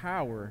his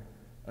power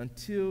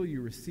until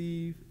you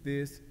receive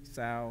this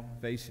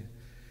salvation,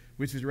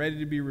 which is ready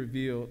to be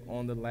revealed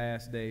on the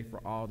last day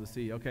for all to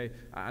see. Okay,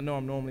 I know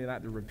I'm normally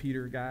not the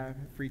repeater guy,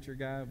 preacher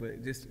guy,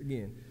 but just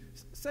again,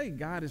 say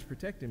God is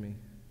protecting me.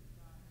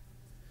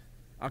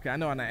 Okay, I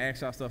know when I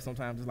ask y'all stuff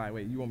sometimes it's like,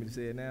 wait, you want me to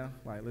say it now?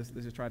 Like, let's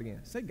just try it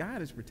again. Say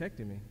God is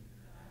protecting me.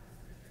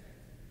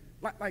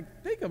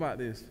 Like think about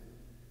this.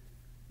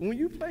 When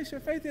you place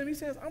your faith in him, he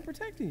says, I'm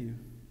protecting you.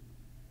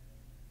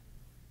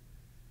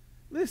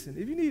 Listen,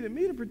 if you needed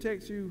me to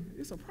protect you,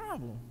 it's a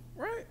problem,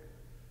 right?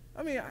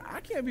 I mean, I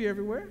can't be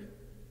everywhere.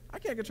 I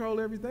can't control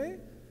everything.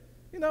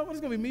 You know,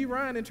 it's going to be me,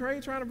 Ryan, and Trey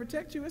trying to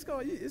protect you.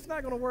 It's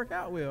not going to work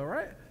out well,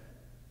 right?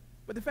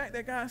 But the fact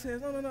that God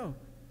says, no.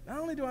 Not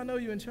only do I know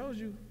you and chose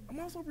you, I'm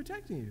also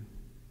protecting you.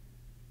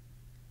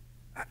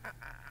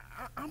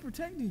 I'm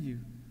protecting you.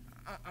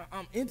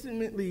 I'm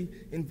intimately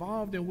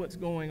involved in what's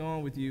going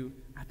on with you,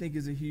 I think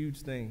is a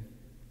huge thing.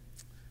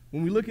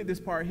 When we look at this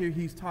part here,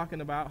 he's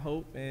talking about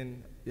hope,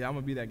 and yeah, I'm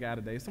going to be that guy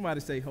today. Somebody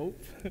say hope.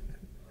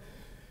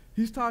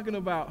 He's talking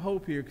about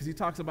hope here because he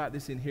talks about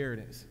this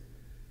inheritance.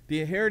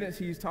 The inheritance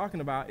he's talking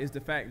about is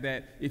the fact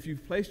that if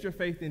you've placed your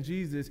faith in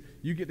Jesus,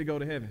 you get to go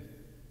to heaven.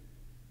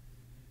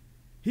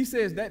 He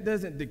says that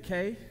doesn't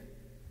decay,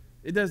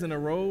 it doesn't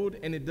erode,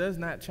 and it does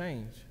not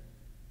change.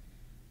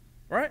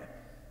 Right?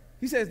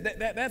 He says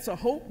that's a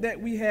hope that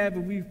we have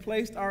if we've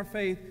placed our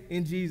faith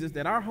in Jesus,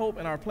 that our hope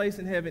and our place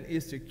in heaven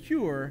is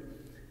secure.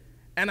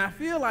 And I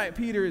feel like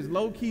Peter is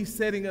low-key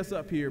setting us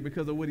up here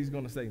because of what he's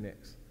going to say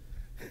next.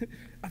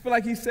 I feel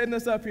like he's setting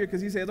us up here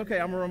because he says, okay,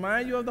 I'm going to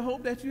remind you of the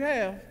hope that you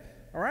have.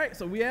 All right,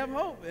 so we have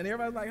hope. And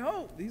everybody's like,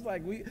 hope. He's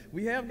like,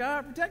 we have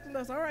God protecting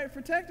us. All right,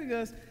 protecting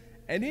us.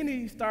 And then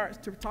he starts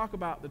to talk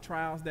about the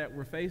trials that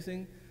we're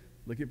facing.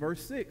 Look at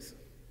verse 6.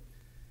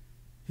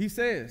 He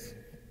says,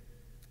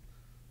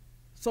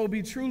 so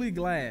be truly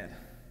glad.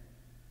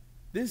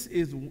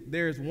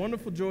 There is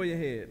wonderful joy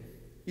ahead,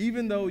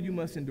 even though you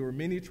must endure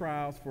many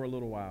trials for a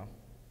little while.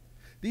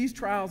 These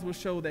trials will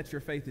show that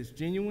your faith is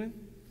genuine.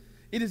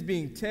 It is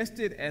being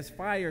tested as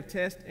fire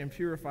tests and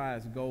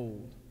purifies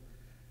gold.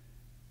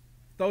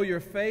 Though your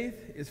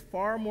faith is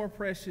far more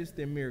precious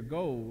than mere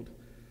gold,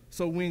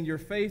 so when your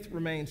faith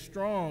remains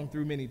strong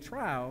through many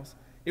trials,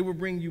 it will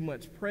bring you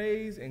much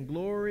praise and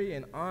glory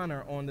and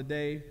honor on the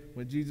day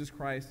when Jesus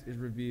Christ is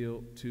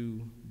revealed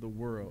to the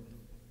world.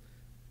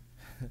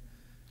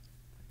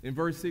 In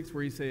verse 6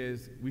 where he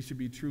says we should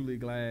be truly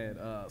glad,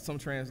 some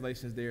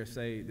translations there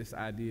say this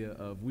idea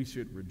of we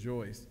should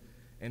rejoice.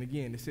 And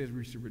again, it says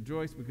we should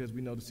rejoice because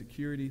we know the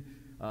security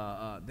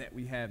that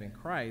we have in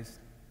Christ.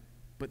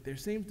 But there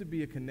seems to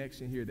be a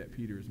connection here that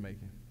Peter is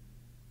making.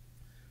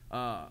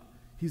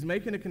 He's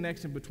making a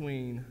connection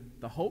between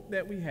the hope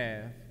that we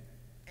have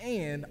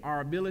and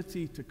our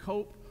ability to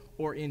cope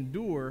or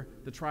endure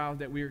the trials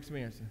that we're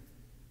experiencing.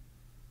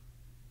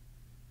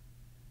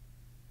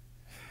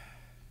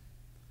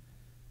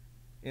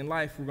 In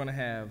life, we're going to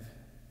have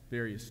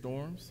various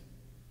storms.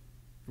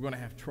 We're going to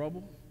have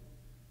trouble.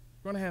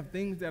 We're going to have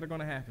things that are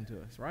going to happen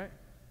to us, right?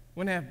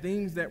 We're going to have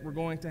things that we're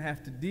going to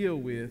have to deal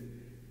with.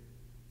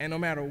 And no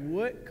matter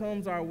what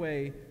comes our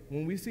way,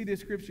 when we see this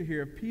scripture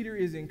here, Peter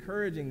is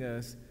encouraging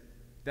us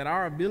that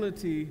our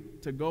ability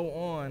to go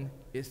on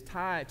is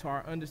tied to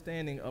our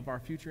understanding of our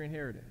future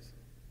inheritance.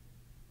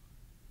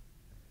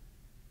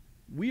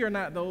 We are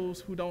not those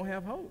who don't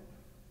have hope.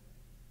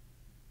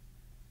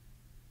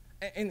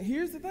 And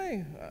here's the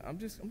thing, I'm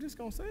just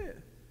going to say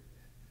it.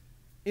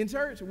 In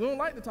church, we don't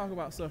like to talk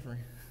about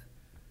suffering,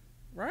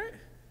 right?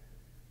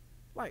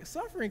 Like,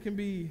 suffering can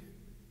be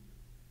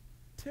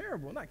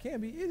terrible. Not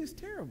can be, it is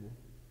terrible.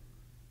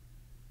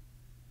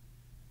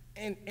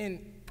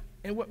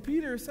 And what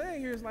Peter is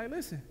saying here is like,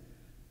 listen,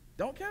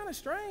 don't count it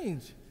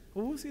strange.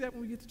 Well, we'll see that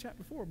when we get to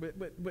chapter 4.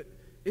 But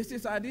it's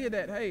this idea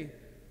that, hey,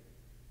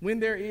 when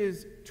there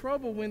is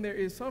trouble, when there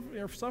is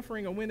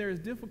suffering, or when there is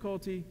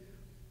difficulty,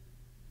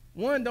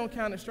 one, don't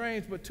count it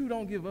strange, but two,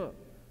 don't give up.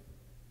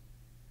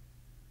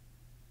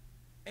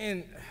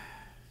 And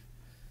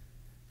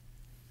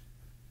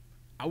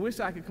I wish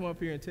I could come up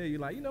here and tell you,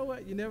 like, you know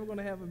what, you're never going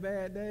to have a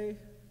bad day.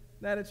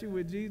 Now that you're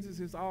with Jesus,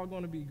 it's all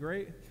going to be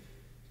great.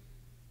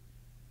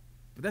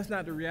 But that's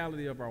not the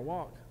reality of our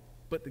walk.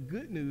 But the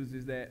good news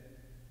is that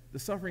the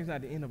suffering is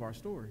not the end of our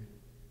story.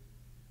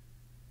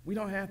 We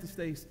don't have to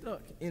stay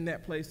stuck in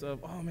that place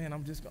of, oh man,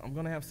 I'm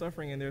going to have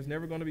suffering and there's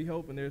never going to be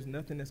hope and there's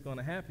nothing that's going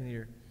to happen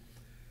here.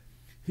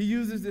 He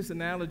uses this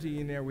analogy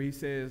in there where he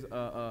says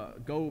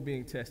gold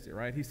being tested,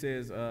 right? He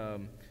says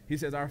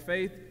our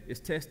faith is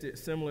tested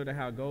similar to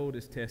how gold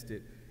is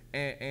tested.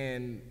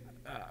 And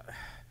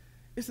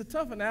it's a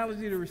tough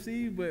analogy to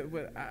receive,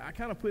 but I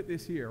kind of put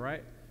this here,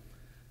 right?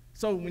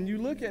 So when you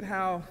look at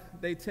how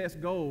they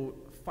test gold,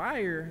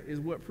 fire is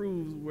what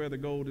proves whether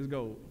gold is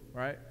gold,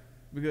 right?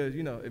 Because,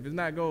 you know, if it's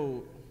not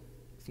gold,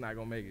 it's not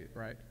going to make it,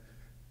 right?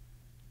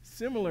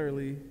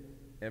 Similarly,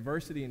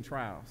 adversity and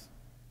trials.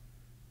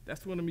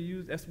 That's what's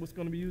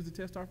going to be used to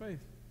test our faith.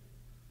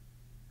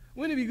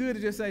 Wouldn't it be good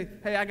to just say,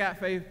 hey, I got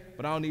faith,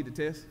 but I don't need to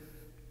test?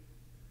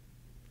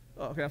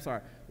 Oh, okay, I'm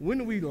sorry.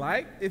 Wouldn't we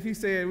like if he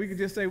said we could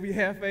just say we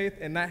have faith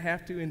and not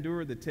have to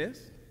endure the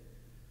test?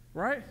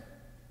 Right?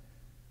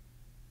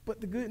 But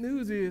the good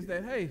news is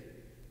that, hey,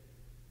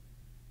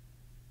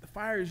 the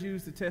fire is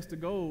used to test the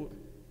gold,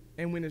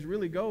 and when it's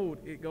really gold,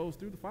 it goes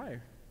through the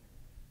fire.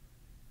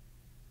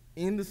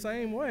 In the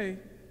same way,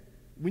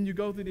 when you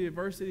go through the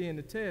adversity and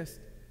the test,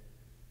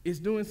 it's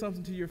doing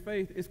something to your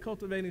faith. It's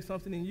cultivating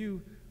something in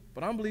you,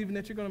 but I'm believing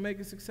that you're going to make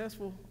it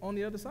successful on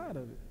the other side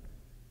of it.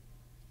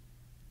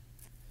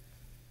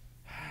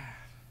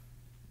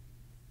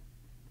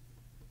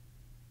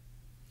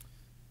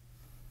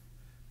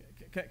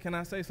 Can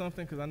I say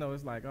something? Because I know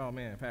it's like, oh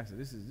man, Pastor,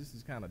 this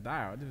is kind of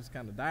dire. This is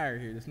kind of dire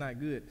here. It's not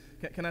good.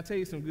 Can I tell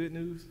you some good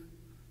news?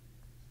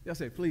 Y'all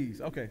say,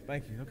 please. Okay,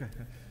 thank you. Okay.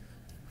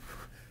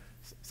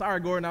 Sorry,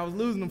 Gordon, I was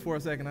losing them for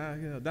a second.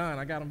 Don,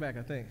 I got them back,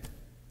 I think.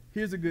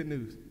 Here's the good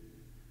news.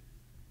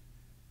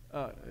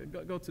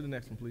 Go to the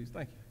next one, please.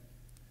 Thank you.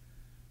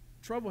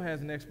 Trouble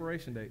has an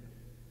expiration date.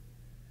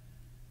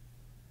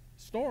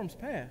 Storms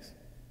pass.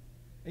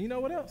 And you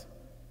know what else?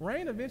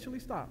 Rain eventually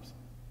stops.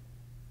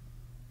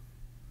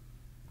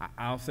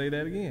 I'll say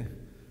that again.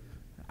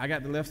 I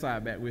got the left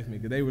side back with me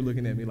because they were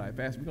looking at me like,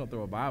 Pastor, we're going to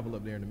throw a Bible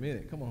up there in a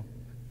minute. Come on.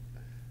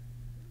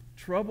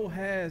 Trouble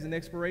has an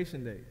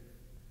expiration date.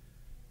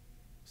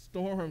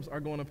 Storms are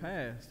going to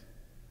pass,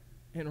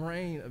 and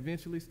rain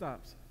eventually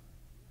stops.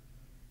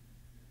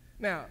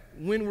 Now,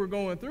 when we're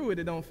going through it,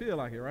 it don't feel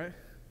like it, right?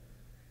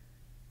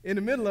 In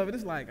the middle of it,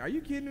 it's like, are you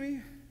kidding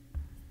me?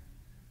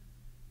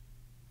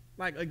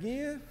 Like,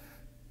 again?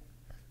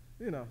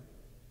 You know.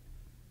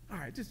 All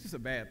right, just a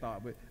bad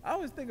thought, but I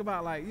always think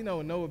about, like, you know,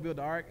 when Noah built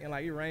the ark and,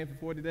 like, it rained for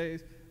 40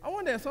 days. I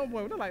wonder at some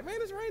point, they're like, man,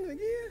 it's raining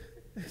again?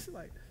 It's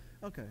like,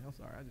 okay, I'm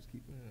sorry, I just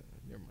keep,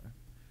 never mind.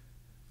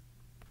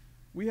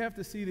 We have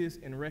to see this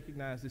and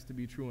recognize this to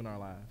be true in our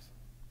lives.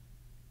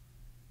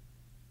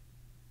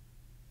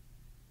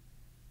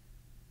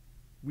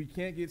 We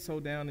can't get so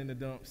down in the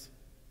dumps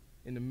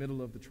in the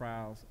middle of the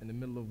trials, in the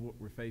middle of what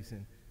we're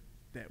facing,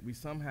 that we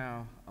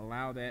somehow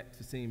allow that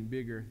to seem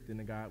bigger than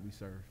the God we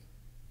serve.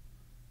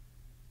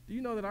 Do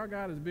you know that our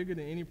God is bigger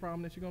than any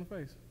problem that you're going to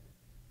face?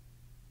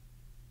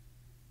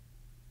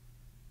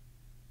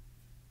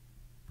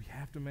 We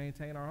have to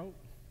maintain our hope.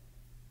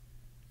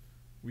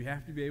 We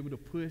have to be able to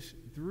push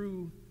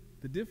through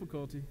the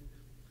difficulty,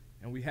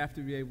 and we have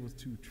to be able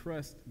to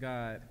trust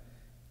God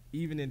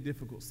even in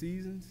difficult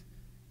seasons,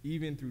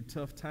 even through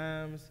tough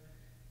times,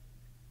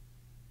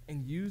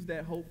 and use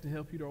that hope to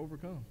help you to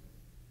overcome.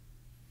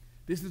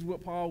 This is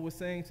what Paul was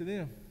saying to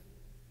them.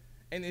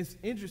 And it's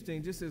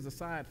interesting, just as a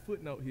side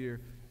footnote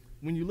here,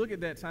 when you look at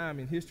that time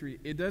in history,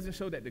 it doesn't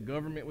show that the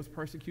government was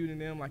persecuting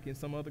them like in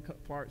some other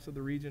parts of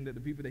the region that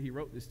the people that he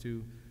wrote this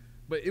to.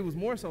 But it was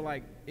more so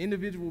like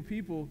individual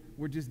people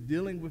were just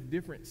dealing with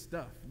different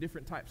stuff,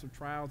 different types of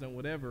trials and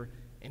whatever,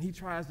 and he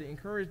tries to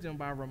encourage them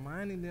by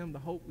reminding them the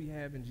hope we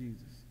have in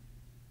Jesus.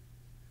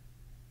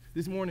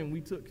 This morning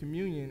we took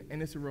communion,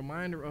 and it's a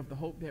reminder of the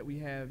hope that we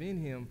have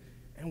in him.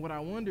 And what I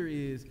wonder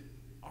is,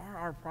 are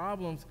our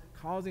problems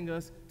causing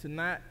us to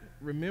not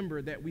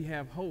remember that we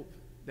have hope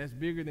that's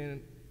bigger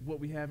than what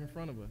we have in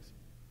front of us?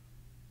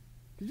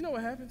 Because you know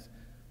what happens?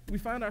 We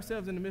find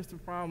ourselves in the midst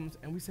of problems,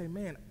 and we say,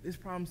 man, this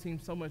problem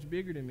seems so much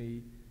bigger than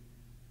me.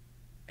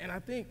 And I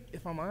think,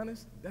 if I'm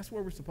honest, that's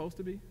where we're supposed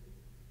to be.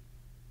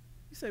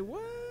 You say,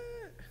 what?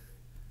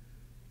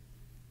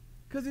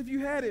 Because if you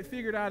had it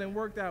figured out and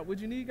worked out, would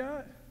you need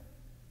God?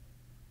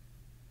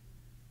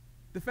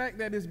 The fact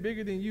that it's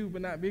bigger than you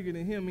but not bigger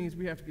than him means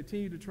we have to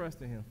continue to trust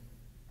in him.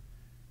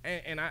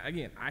 And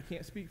I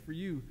can't speak for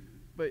you,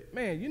 but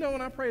man, you know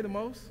when I pray the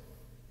most?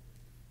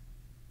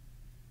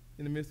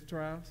 In the midst of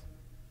trials?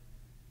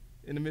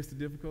 in the midst of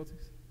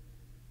difficulties?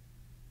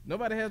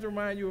 Nobody has to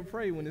remind you to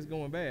pray when it's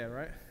going bad,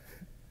 right?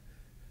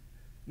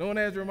 No one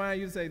has to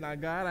remind you to say, now,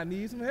 God, I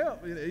need some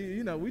help.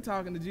 You know, we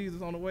talking to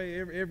Jesus on the way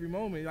every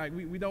moment. Like,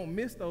 we don't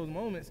miss those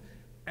moments.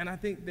 And I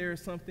think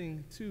there's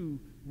something to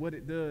what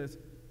it does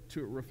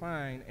to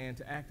refine and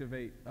to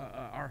activate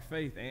our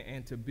faith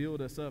and to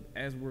build us up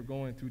as we're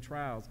going through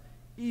trials,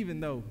 even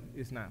though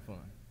it's not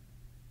fun.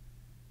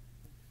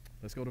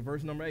 Let's go to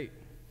verse number 8.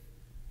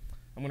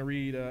 I'm going to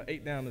read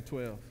 8 down to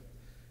 12.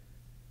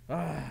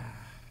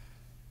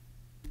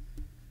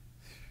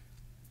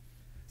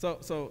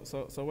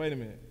 So wait a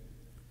minute.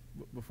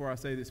 Before I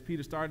say this,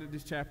 Peter started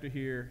this chapter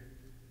here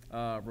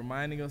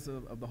reminding us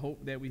of the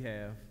hope that we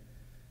have.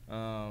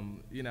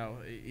 You know,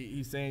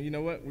 he's saying, you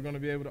know what, we're going to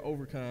be able to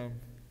overcome.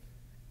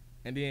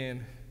 And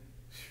then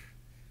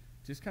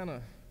just kind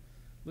of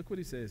look what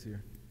he says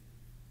here.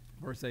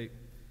 Verse 8.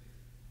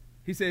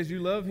 He says, you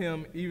love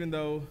him even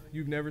though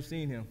you've never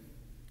seen him.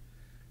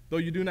 Though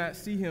you do not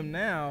see him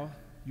now,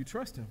 you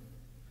trust him.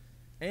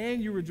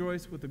 And you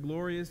rejoice with a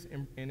glorious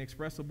and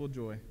inexpressible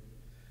joy.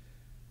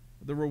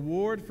 The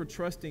reward for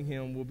trusting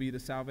him will be the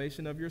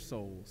salvation of your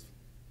souls.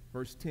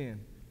 Verse 10.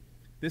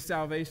 This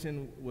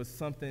salvation was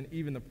something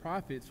even the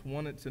prophets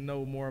wanted to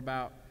know more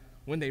about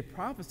when they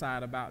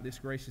prophesied about this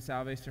gracious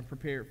salvation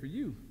prepared for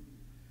you.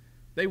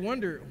 They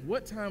wondered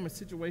what time or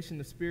situation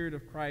the Spirit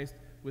of Christ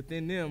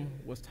within them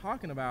was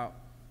talking about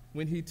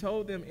when he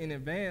told them in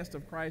advance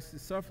of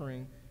Christ's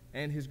suffering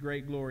and his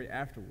great glory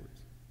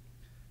afterwards.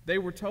 They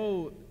were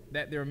told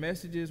that their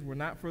messages were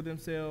not for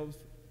themselves,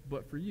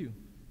 but for you.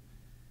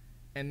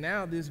 And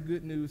now this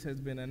good news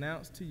has been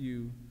announced to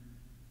you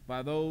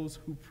by those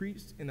who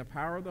preached in the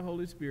power of the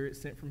Holy Spirit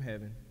sent from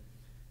heaven.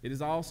 It is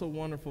also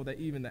wonderful that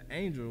even the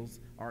angels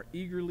are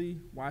eagerly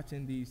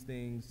watching these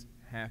things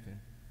happen.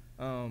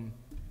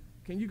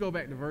 Can you go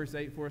back to verse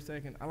 8 for a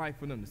second? I like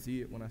for them to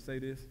see it when I say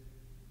this.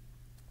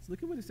 So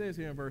look at what it says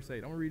here in verse 8.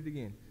 I'm going to read it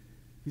again.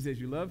 He says,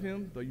 you love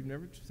him, though you've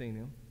never seen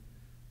him.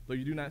 Though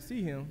you do not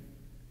see him,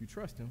 you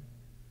trust him.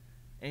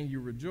 And you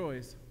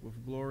rejoice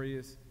with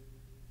glorious,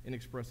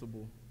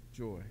 inexpressible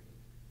joy.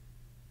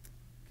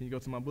 Can you go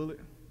to my bullet?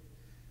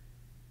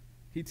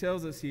 He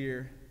tells us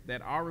here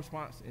that our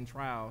response in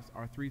trials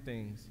are three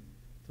things: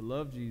 to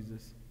love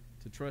Jesus,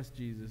 to trust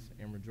Jesus,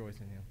 and rejoice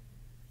in him.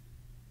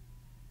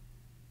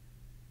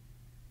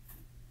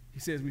 He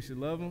says we should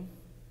love him,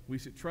 we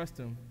should trust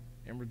him,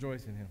 and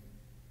rejoice in him.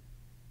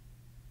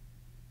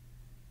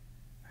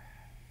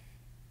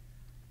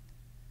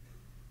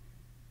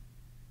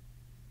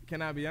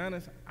 Can I be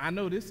honest? I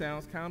know this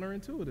sounds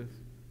counterintuitive.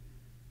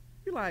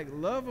 You like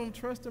love him,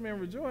 trust him,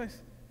 and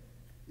rejoice.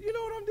 You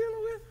know what I'm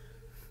dealing with?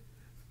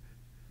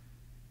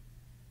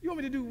 You want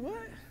me to do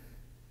what?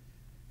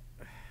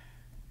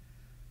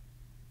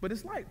 But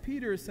it's like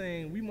Peter is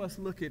saying we must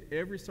look at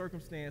every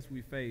circumstance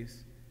we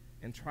face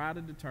and try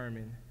to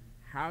determine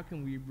how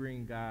can we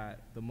bring God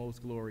the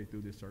most glory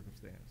through this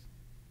circumstance.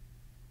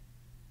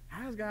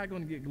 How is God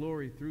going to get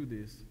glory through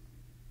this?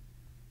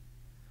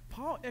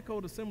 Paul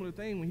echoed a similar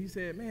thing when he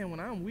said, man, when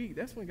I'm weak,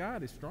 that's when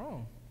God is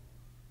strong.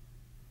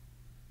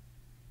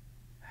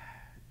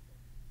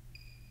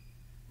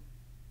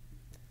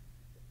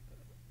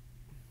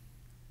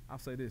 I'll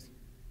say this.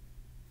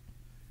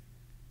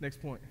 Next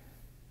point.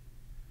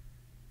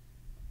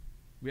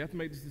 We have to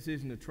make this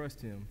decision to trust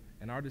him,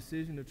 and our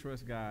decision to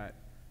trust God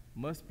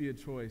must be a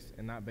choice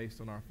and not based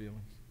on our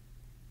feelings.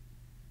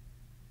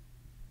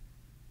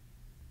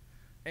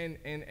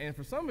 And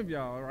for some of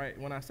y'all, right,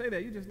 when I say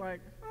that, you're just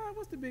like,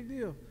 what's the big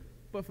deal?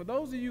 But for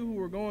those of you who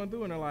are going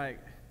through and are like,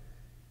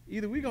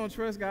 either we're going to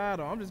trust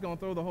God or I'm just going to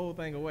throw the whole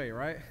thing away,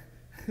 right?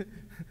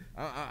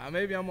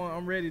 Maybe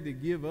I'm ready to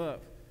give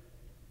up.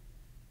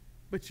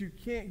 But you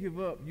can't give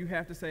up. You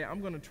have to say,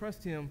 I'm going to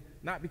trust him,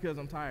 not because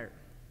I'm tired,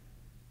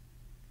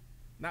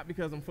 not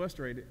because I'm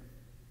frustrated,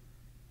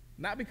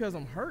 not because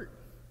I'm hurt.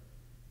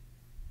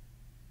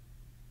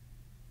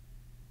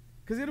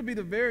 Because it'll be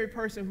the very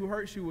person who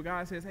hurts you where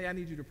God says, hey, I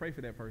need you to pray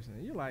for that person.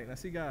 And you're like, now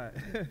see, God,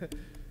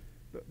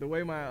 the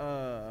way my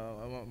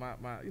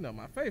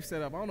faith's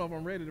set up, I don't know if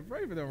I'm ready to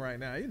pray for them right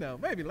now,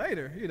 maybe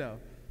later,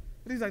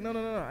 But he's like, no,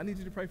 I need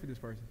you to pray for this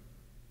person.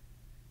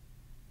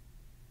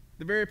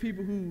 The very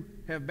people who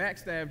have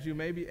backstabbed you,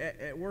 maybe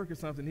at work or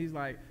something, he's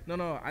like,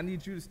 no, I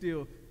need you to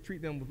still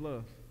treat them with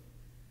love.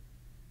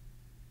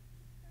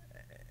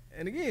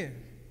 And again,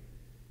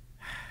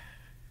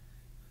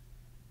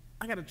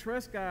 I got to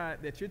trust God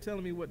that you're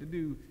telling me what to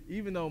do,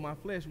 even though my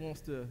flesh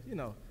wants to,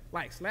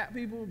 like slap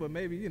people, but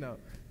maybe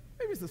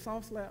it's a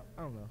soft slap.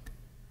 I don't know.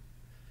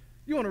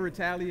 You want to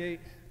retaliate.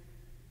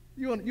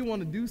 You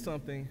want to do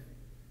something,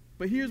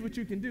 but here's what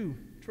you can do.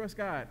 Trust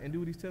God and do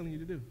what he's telling you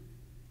to do.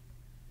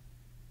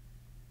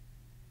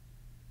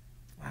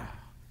 Wow.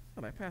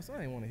 I'm like, Pastor, I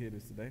didn't want to hear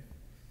this today.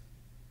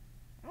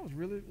 I was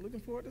really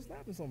looking forward to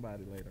slapping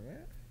somebody later,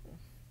 man.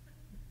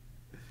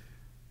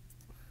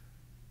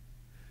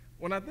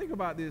 When I think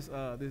about this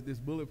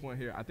bullet point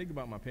here, I think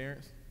about my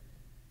parents.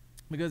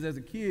 Because as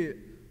a kid,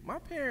 my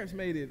parents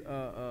made it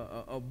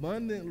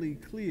abundantly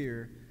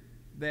clear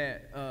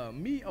that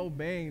me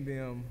obeying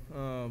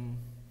them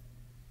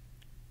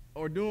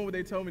or doing what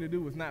they told me to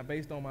do was not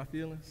based on my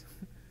feelings.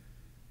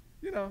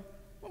 You know,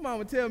 my mom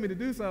would tell me to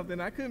do something.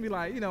 I couldn't be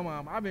like,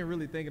 Mom, I've been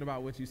really thinking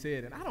about what you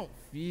said, and I don't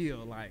feel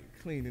like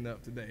cleaning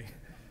up today.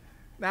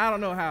 Now, I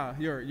don't know how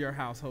your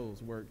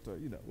households worked, or,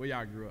 where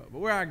y'all grew up. But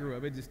where I grew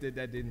up,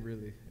 that didn't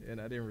really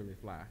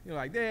fly.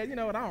 Like, Dad, you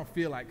know what, I don't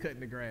feel like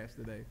cutting the grass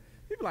today.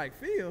 He'd be like,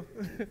 feel?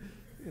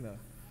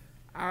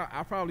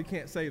 I probably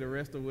can't say the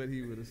rest of what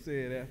he would have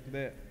said after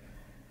that.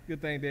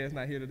 Good thing Dad's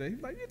not here today.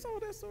 He's like, you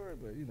told that story,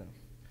 but,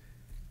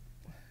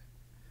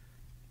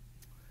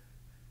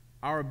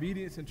 Our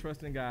obedience and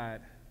trust in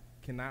God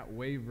cannot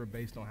waver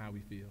based on how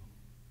we feel.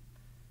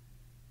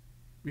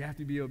 We have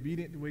to be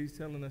obedient to what he's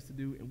telling us to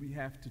do, and we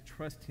have to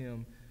trust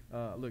him.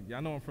 Look,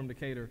 y'all know I'm from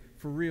Decatur.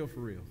 For real,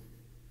 for real.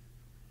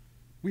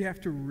 We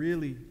have to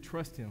really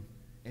trust him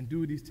and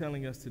do what he's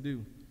telling us to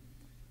do.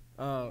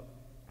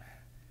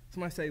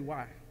 Somebody say,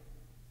 why?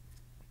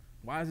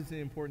 Why is this an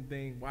important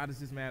thing? Why does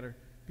this matter?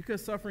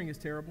 Because suffering is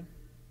terrible.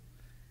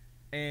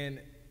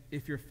 And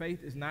if your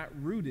faith is not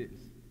rooted,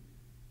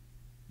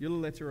 you'll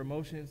let your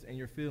emotions and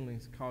your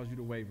feelings cause you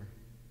to waver.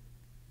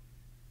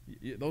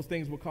 Those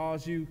things will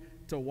cause you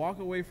to walk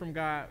away from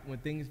God when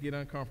things get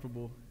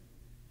uncomfortable,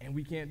 and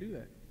we can't do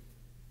that.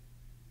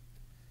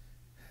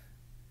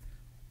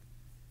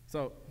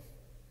 So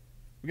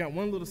we got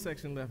one little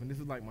section left, and this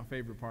is like my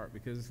favorite part,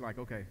 because it's like,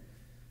 okay,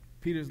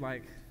 Peter's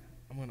like,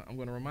 I'm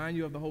gonna remind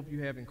you of the hope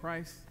you have in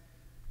Christ.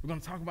 We're gonna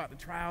talk about the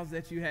trials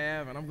that you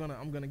have, and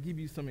I'm gonna give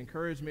you some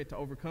encouragement to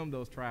overcome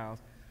those trials.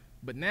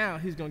 But now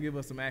he's gonna give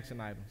us some action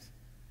items.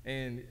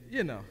 And,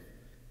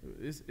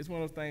 it's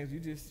one of those things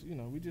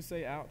we just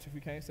say ouch if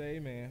we can't say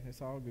amen.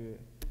 It's all good.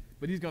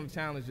 But he's going to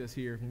challenge us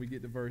here when we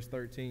get to verse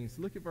 13.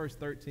 So look at verse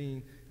 13,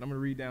 and I'm going to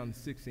read down to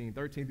 16,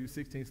 13 through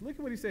 16. So look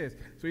at what he says.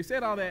 So he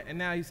said all that, and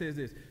now he says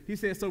this. He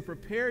says, so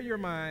prepare your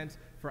minds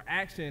for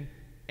action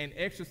and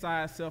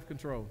exercise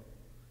self-control.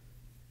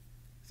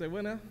 Say,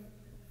 what now?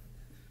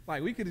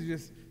 Like, you could have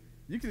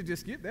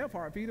just skipped that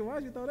part, Peter. Why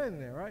did you throw that in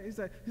there, right? He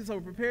said, so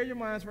prepare your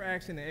minds for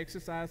action and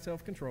exercise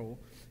self-control.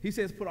 He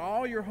says, put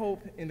all your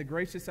hope in the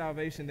gracious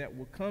salvation that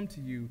will come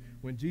to you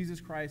when Jesus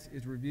Christ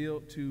is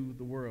revealed to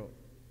the world.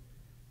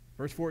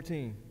 Verse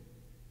 14,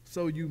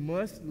 so you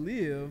must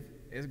live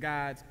as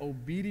God's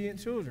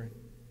obedient children.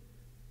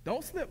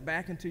 Don't slip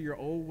back into your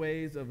old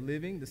ways of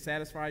living to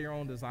satisfy your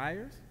own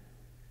desires.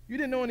 You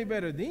didn't know any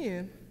better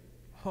then.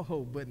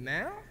 Oh, but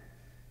now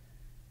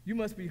you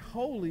must be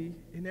holy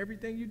in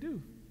everything you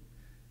do,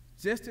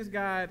 just as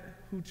God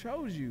who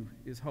chose you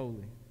is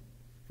holy.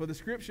 For the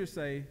scriptures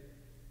say,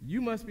 you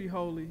must be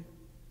holy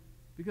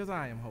because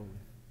I am holy.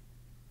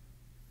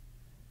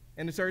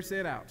 And the church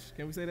said, ouch.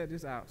 Can we say that?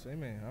 Just ouch.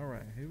 Amen. All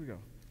right, here we go.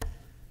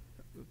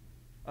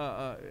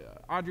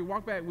 Audrey,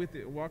 walk back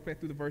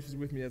through the verses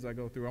with me as I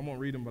go through. I won't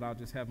read them, but I'll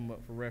just have them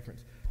up for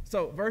reference.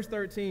 So verse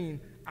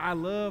 13, I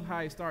love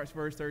how he starts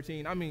verse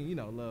 13. I mean,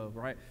 love,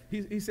 right?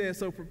 He says,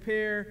 so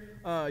prepare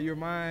your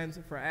minds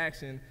for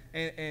action.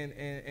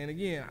 And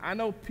again, I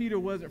know Peter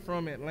wasn't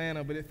from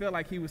Atlanta, but it felt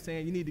like he was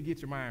saying you need to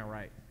get your mind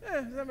right.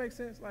 Does that make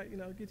sense? Like, you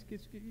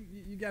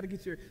got to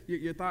get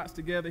your thoughts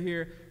together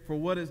here for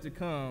what is to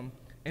come.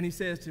 And he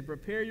says to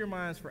prepare your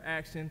minds for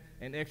action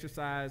and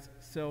exercise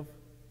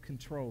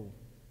self-control.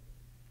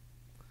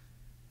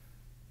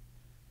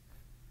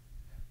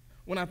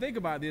 When I think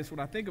about this, what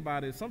I think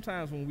about is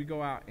sometimes when we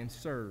go out and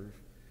serve,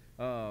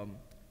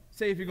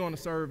 say if you're going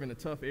to serve in a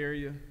tough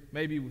area,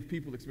 maybe with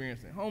people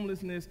experiencing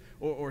homelessness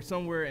or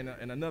somewhere in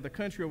another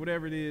country or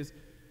whatever it is,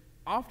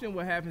 often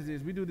what happens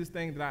is we do this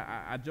thing that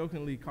I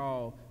jokingly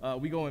call,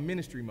 we go in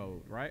ministry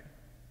mode, right?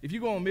 If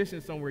you go on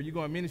mission somewhere, you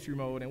go in ministry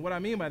mode, and what I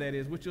mean by that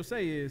is what you'll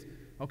say is,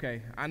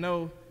 okay, I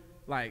know,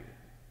 like,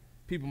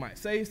 people might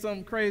say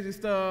some crazy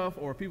stuff,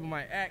 or people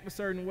might act a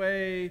certain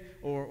way,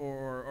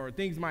 or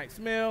things might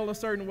smell a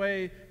certain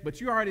way,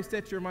 but you already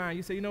set your mind.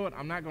 You say, you know what,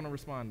 I'm not going to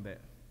respond to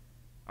that.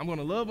 I'm going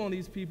to love on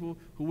these people,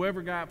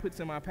 whoever God puts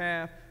in my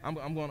path. I'm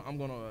going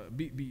to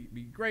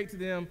be great to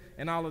them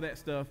and all of that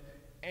stuff.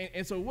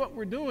 And so what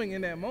we're doing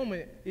in that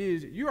moment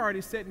is you're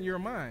already setting your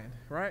mind,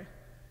 right?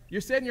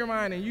 You're setting your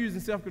mind and using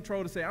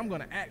self-control to say, I'm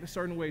going to act a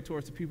certain way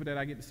towards the people that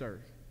I get to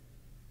serve.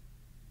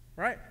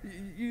 Right?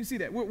 You see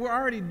that. We're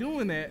already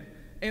doing that.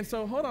 And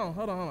so hold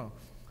on.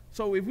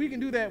 So if we can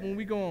do that when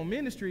we go on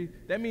ministry,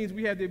 that means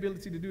we have the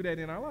ability to do that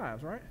in our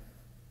lives, right?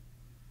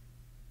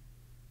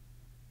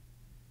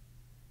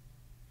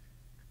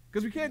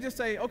 Because we can't just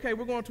say, okay,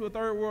 we're going to a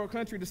third world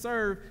country to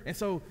serve, and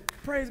so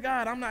praise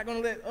God, I'm not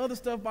going to let other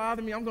stuff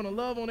bother me. I'm going to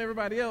love on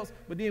everybody else.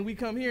 But then we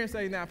come here and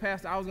say, now,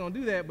 Pastor, I was going to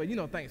do that, but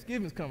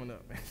Thanksgiving's coming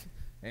up,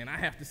 and I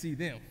have to see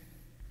them.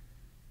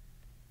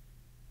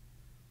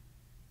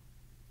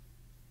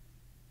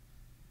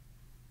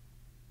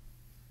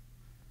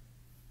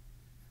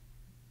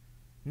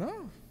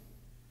 No.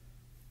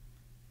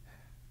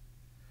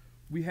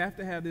 We have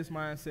to have this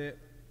mindset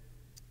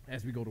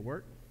as we go to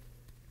work,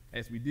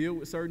 as we deal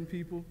with certain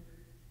people,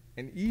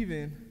 and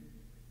even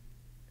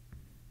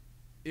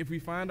if we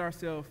find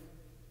ourselves,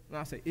 and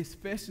I say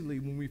especially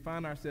when we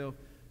find ourselves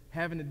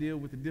having to deal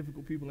with the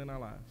difficult people in our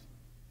lives.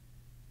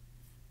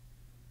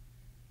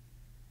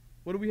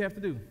 What do we have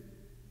to do?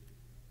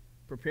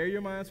 Prepare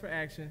your minds for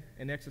action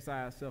and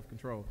exercise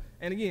self-control.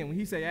 And again, when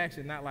he say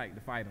action, not like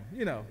to fight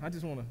them. I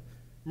just want to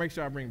make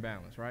sure I bring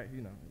balance, right?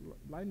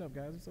 Lighten up,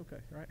 guys. It's okay,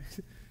 right?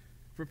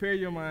 Prepare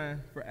your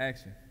mind for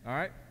action, all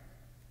right?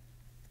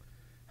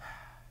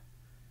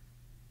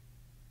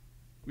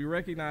 We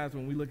recognize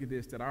when we look at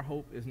this that our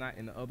hope is not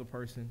in the other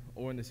person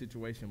or in the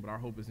situation, but our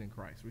hope is in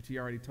Christ, which he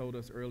already told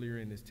us earlier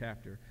in this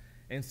chapter.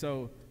 And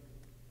so,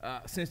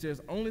 since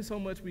there's only so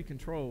much we can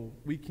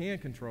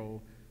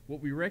control,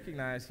 what we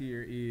recognize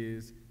here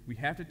is we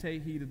have to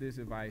take heed of this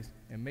advice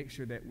and make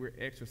sure that we're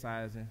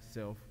exercising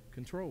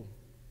self-control.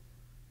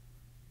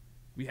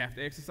 We have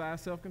to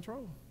exercise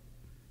self-control.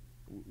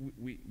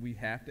 We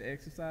have to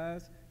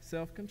exercise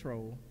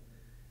self-control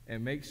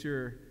and make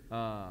sure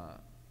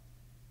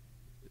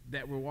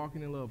that we're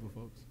walking in love with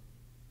folks.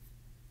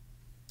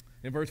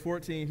 In verse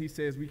 14, he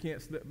says we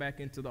can't slip back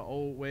into the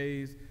old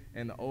ways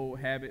and the old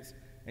habits.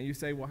 And you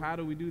say, well, how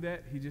do we do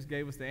that? He just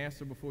gave us the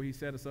answer before he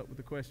set us up with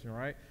the question,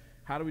 right?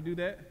 How do we do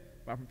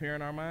that? By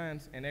preparing our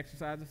minds and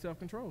exercising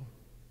self-control.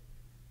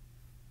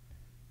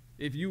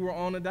 If you were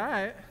on a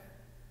diet,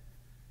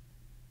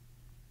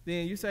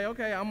 then you say,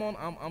 okay, I'm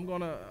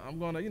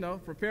gonna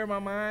prepare my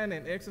mind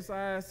and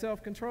exercise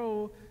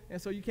self-control,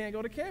 and so you can't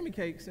go to Cammy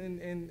Cakes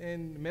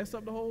and mess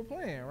up the whole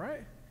plan,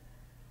 right?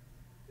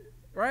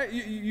 Right?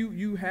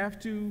 You have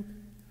to,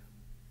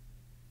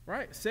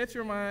 right, set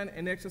your mind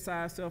and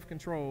exercise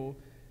self-control.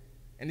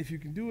 And if you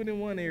can do it in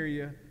one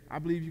area, I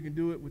believe you can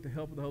do it with the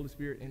help of the Holy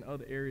Spirit in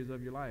other areas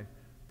of your life.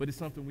 But it's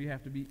something we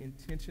have to be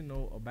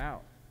intentional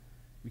about.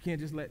 We can't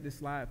just let this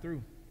slide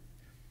through.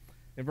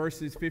 In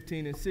verses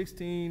 15 and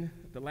 16,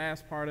 the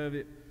last part of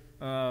it,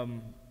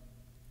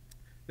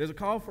 there's a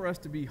call for us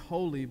to be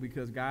holy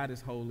because God is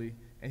holy.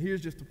 And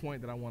here's just the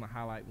point that I want to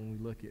highlight when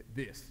we look at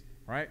this,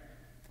 right?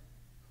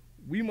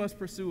 We must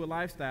pursue a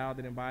lifestyle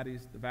that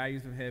embodies the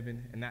values of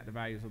heaven and not the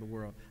values of the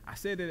world. I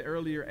said that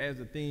earlier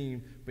as a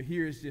theme, but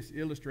here it's just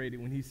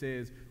illustrated when he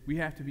says we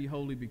have to be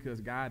holy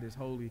because God is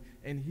holy.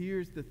 And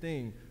here's the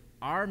thing.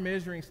 Our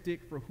measuring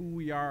stick for who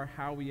we are,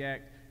 how we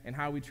act, and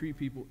how we treat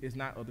people is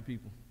not other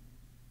people.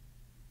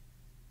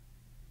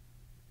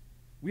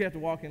 We have to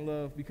walk in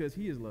love because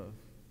he is love.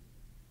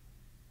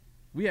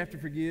 We have to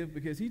forgive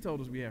because he told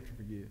us we have to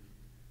forgive.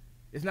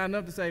 It's not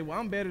enough to say, well,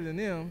 I'm better than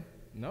them.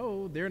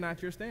 No, they're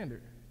not your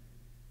standard.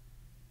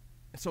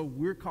 So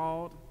we're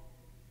called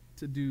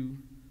to do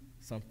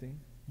something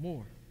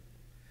more.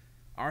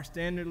 Our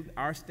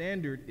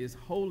standard is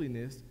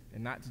holiness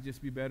and not to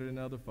just be better than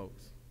other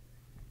folks.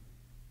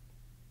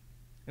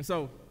 And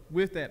so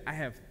with that, I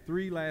have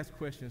 3 last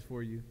questions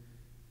for you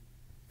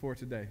for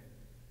today.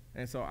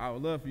 And so I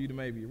would love for you to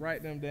maybe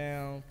write them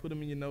down, put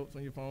them in your notes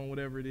on your phone,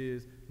 whatever it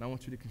is, and I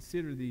want you to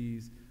consider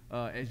these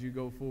as you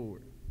go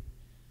forward.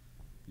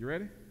 You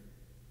ready?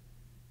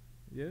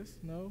 Yes?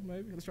 No?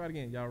 Maybe? Let's try it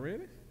again. Y'all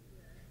ready?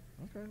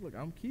 Okay, look,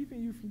 I'm keeping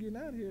you from getting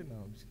out of here. No,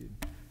 I'm just kidding.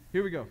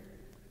 Here we go.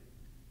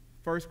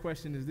 First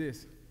question is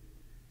this.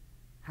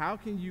 How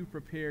can you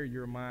prepare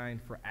your mind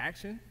for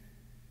action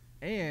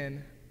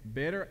and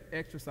better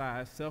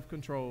exercise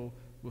self-control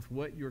with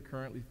what you're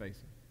currently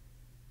facing?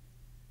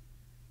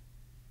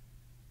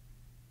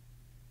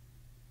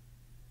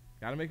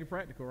 Got to make it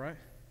practical, right?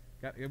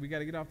 We got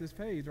to get off this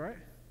page, right?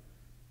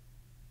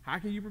 How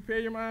can you prepare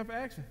your mind for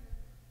action?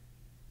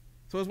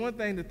 So it's one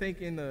thing to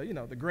think in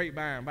the great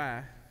by and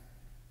by.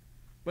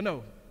 But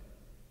no,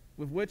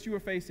 with what you are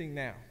facing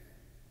now,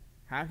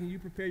 how can you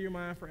prepare your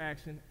mind for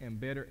action and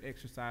better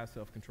exercise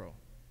self-control?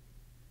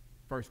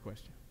 First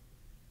question.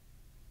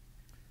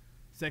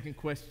 Second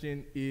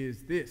question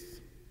is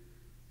this.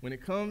 When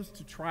it comes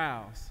to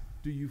trials,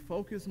 do you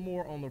focus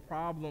more on the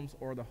problems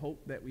or the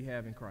hope that we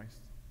have in Christ?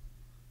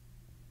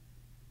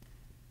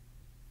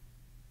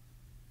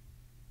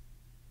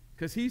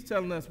 Because he's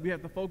telling us we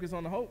have to focus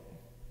on the hope.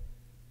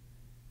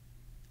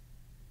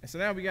 And so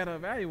now we got to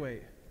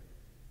evaluate.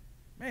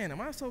 Man,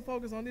 am I so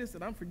focused on this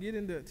that I'm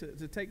forgetting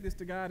to take this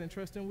to God and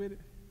trust him with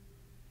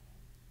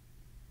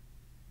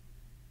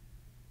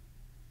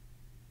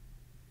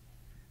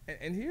it?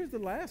 And here's the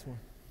last one.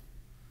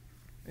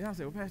 And y'all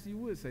say, well, Pastor, you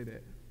would say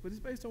that. But it's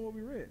based on what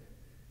we read.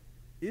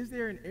 Is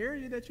there an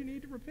area that you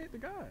need to repent to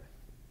God?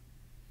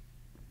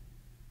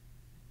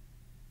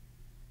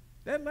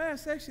 That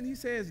last section, he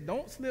says,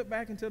 don't slip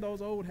back into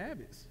those old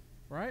habits,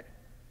 right?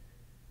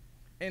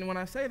 And when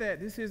I say that,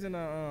 this isn't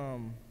a,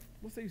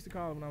 what's they used to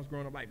call it when I was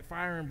growing up, like the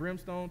fire and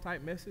brimstone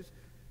type message.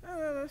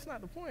 No, that's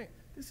not the point.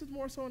 This is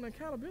more so an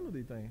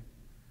accountability thing.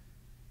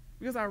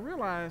 Because I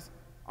realize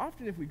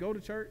often if we go to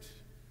church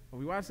or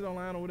we watch it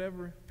online or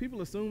whatever,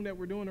 people assume that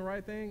we're doing the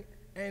right thing.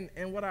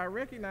 And what I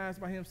recognize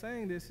by him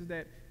saying this is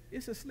that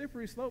it's a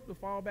slippery slope to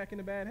fall back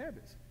into bad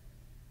habits.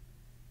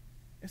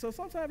 And so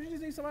sometimes you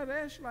just need somebody to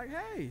ask you, like,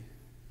 hey,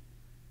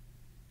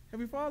 have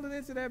you fallen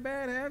into that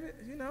bad habit,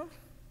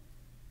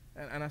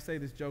 And I say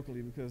this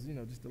jokingly because,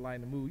 just to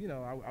lighten the mood.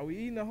 Are we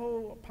eating a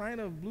whole pint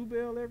of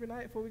Bluebell every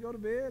night before we go to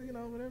bed,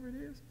 whatever it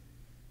is?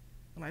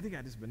 I'm like, they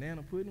got this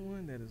banana pudding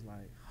one that is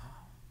like,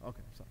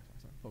 okay, sorry,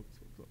 focus.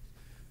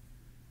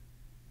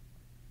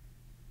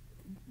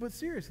 But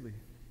seriously,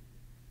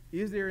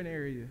 is there an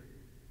area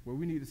where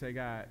we need to say,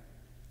 God,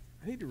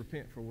 I need to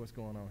repent for what's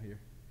going on here?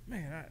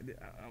 Man,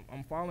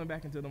 I'm falling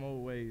back into them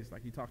old ways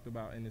like he talked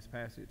about in this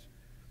passage.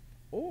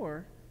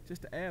 Or,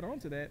 just to add on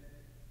to that,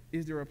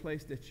 is there a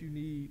place that you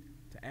need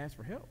to ask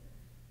for help?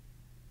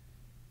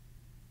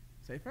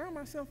 Say, found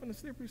myself in a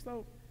slippery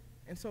slope.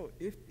 And so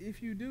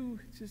if you do,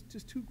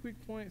 just 2 quick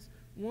points.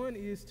 One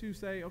is to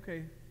say,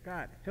 okay,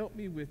 God, help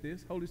me with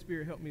this. Holy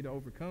Spirit, help me to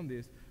overcome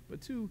this.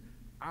 But 2,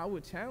 I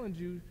would challenge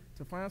you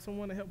to find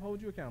someone to help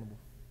hold you accountable.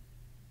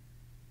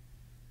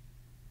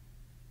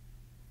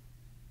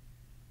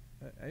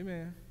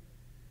 Amen.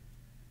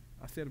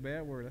 I said a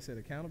bad word. I said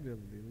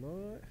accountability.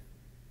 Lord,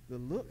 the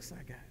looks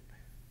I got.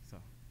 So,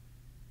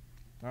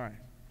 all right.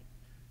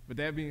 With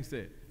that being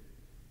said,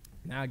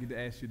 now I get to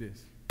ask you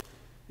this.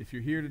 If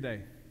you're here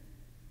today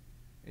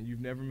and you've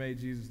never made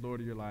Jesus Lord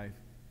of your life,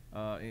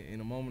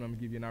 in a moment I'm going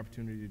to give you an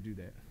opportunity to do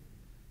that.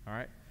 All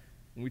right?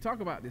 When we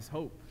talk about this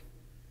hope,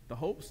 the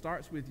hope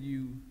starts with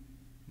you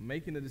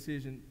making a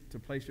decision to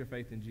place your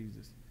faith in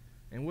Jesus.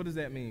 And what does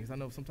that mean? Because I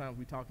know sometimes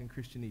we talk in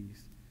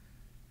Christianese.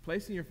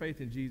 Placing your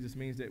faith in Jesus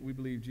means that we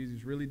believe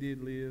Jesus really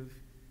did live.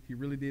 He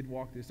really did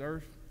walk this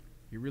earth.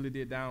 He really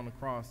did die on the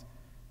cross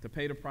to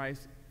pay the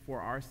price for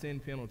our sin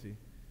penalty.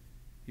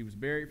 He was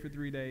buried for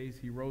 3 days.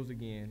 He rose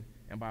again.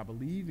 And by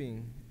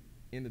believing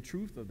in the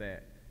truth of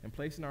that and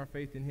placing our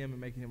faith in him and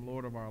making him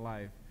Lord of our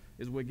life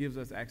is what gives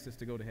us access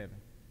to go to heaven.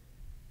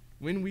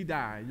 When we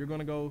die, you're going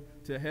to go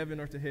to heaven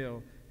or to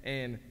hell,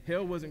 and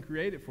hell wasn't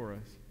created for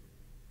us.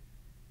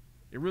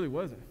 It really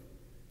wasn't.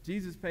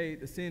 Jesus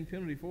paid the sin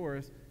penalty for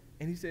us,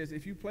 and he says,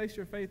 if you place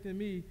your faith in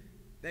me,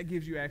 that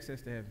gives you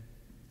access to heaven.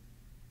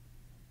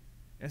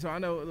 And so I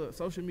know, look,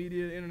 social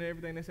media, internet,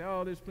 everything, they say,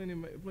 oh, there's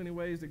plenty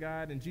ways to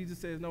God, and Jesus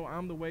says, no,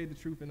 I'm the way, the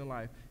truth, and the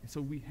life. And so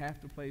we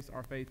have to place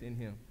our faith in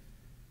him.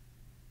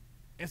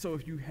 And so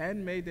if you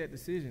hadn't made that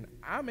decision,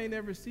 I may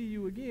never see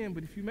you again,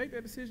 but if you make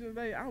that decision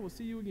today, I will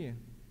see you again.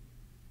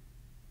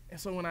 And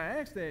so when I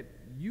ask that,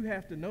 you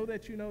have to know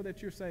that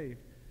you're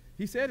saved.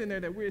 He said in there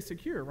that we're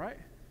secure, right?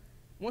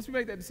 Once we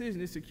make that decision,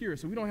 it's secure,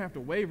 so we don't have to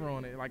waver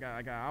on it. Like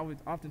I always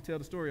often tell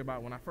the story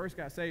about when I first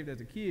got saved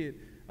as a kid,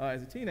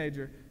 as a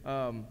teenager,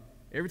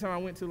 every time I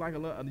went to like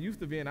a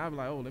youth event, I'd be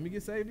like, oh, let me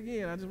get saved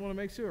again. I just want to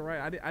make sure,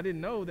 right? I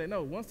didn't know that,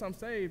 no, once I'm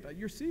saved,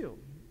 you're sealed.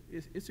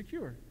 It's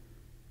secure.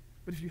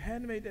 But if you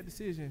hadn't made that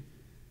decision,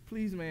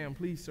 please, ma'am,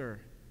 please, sir,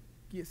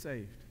 get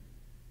saved.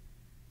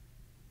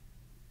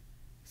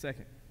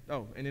 Second,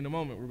 and in a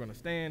moment, we're going to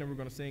stand and we're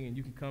going to sing, and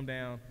you can come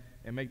down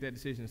and make that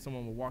decision.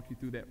 Someone will walk you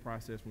through that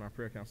process when our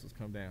prayer counselors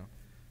come down.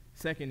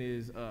 Second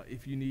is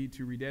if you need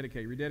to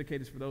rededicate.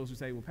 Rededicate is for those who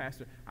say, well,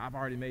 Pastor, I've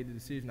already made the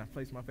decision. I've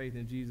placed my faith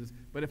in Jesus.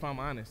 But if I'm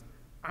honest,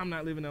 I'm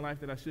not living the life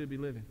that I should be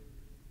living.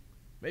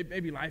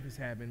 Maybe life has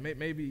happened.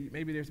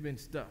 Maybe there's been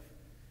stuff.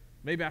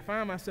 Maybe I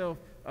find myself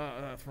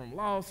from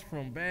loss,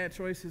 from bad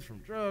choices, from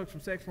drugs, from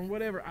sex, from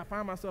whatever. I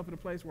find myself in a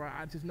place where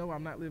I just know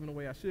I'm not living the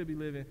way I should be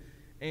living,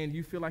 and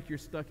you feel like you're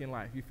stuck in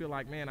life. You feel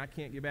like, man, I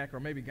can't get back, or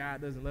maybe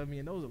God doesn't love me,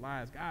 and those are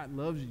lies. God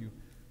loves you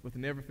with a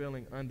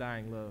never-failing,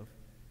 undying love.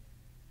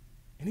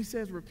 And he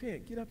says,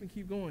 repent, get up and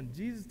keep going.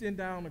 Jesus didn't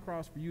die on the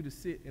cross for you to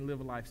sit and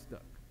live a life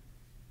stuck.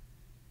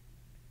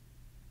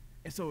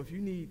 And so if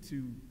you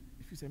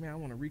say, man, I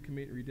want to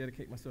recommit and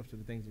rededicate myself to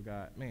the things of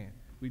God, man,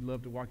 we'd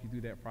love to walk you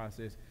through that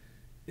process.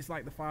 It's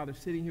like the Father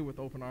sitting here with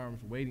open arms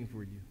waiting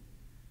for you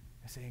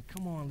and saying,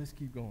 come on, let's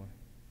keep going.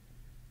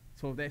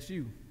 So if that's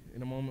you,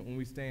 in a moment when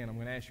we stand, I'm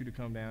going to ask you to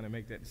come down and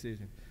make that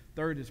decision.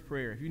 Third is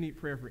prayer. If you need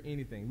prayer for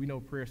anything, we know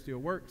prayer still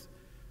works.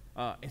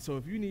 And so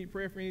if you need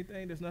prayer for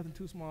anything, there's nothing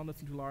too small,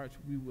 nothing too large.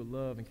 We would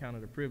love and count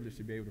it a privilege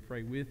to be able to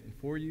pray with and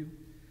for you.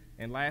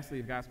 And lastly,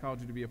 if God's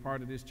called you to be a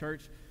part of this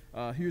church,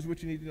 here's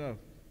what you need to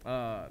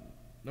know.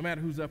 No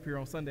matter who's up here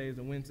on Sundays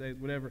and Wednesdays,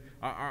 whatever,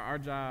 our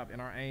job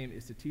and our aim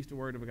is to teach the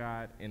Word of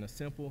God in a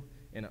simple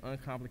and an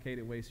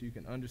uncomplicated way so you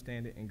can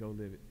understand it and go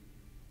live it.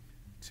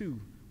 2,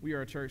 we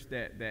are a church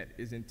that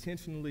is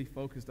intentionally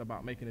focused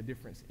about making a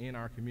difference in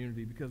our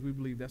community because we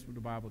believe that's what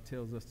the Bible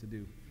tells us to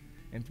do.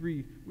 And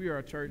 3, we are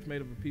a church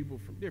made up of people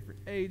from different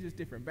ages,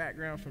 different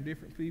backgrounds, from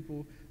different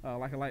people,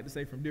 like I like to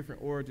say, from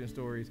different origin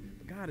stories.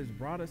 But God has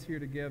brought us here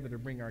together to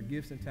bring our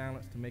gifts and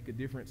talents to make a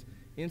difference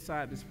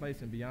inside this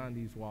place and beyond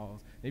these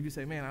walls. And if you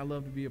say, man, I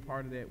love to be a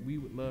part of that, we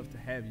would love to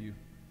have you.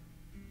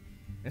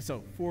 And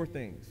so 4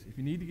 things. If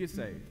you need to get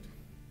saved,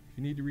 if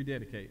you need to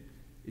rededicate,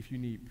 if you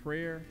need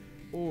prayer,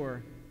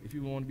 or if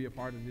you want to be a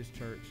part of this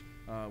church,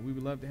 we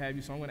would love to have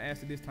you. So I'm going to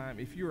ask at this time,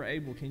 if you are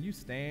able, can you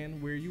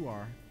stand where you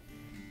are?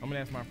 I'm going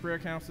to ask my prayer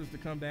counselors to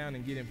come down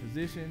and get in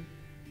position.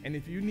 And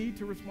if you need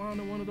to respond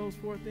to one of those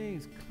 4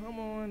 things, come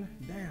on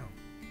down,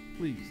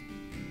 please,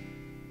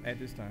 at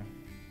this time.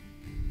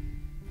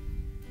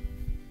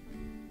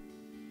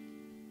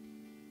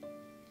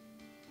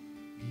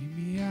 In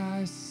me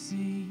I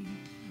see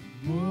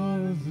more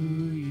of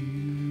who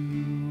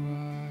you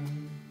are.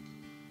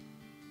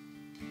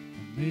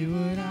 And may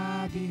what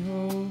I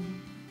behold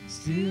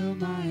still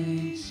my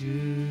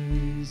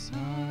anxious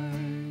heart.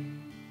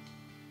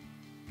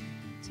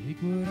 Take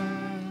what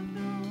I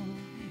know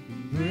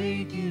and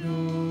break it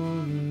all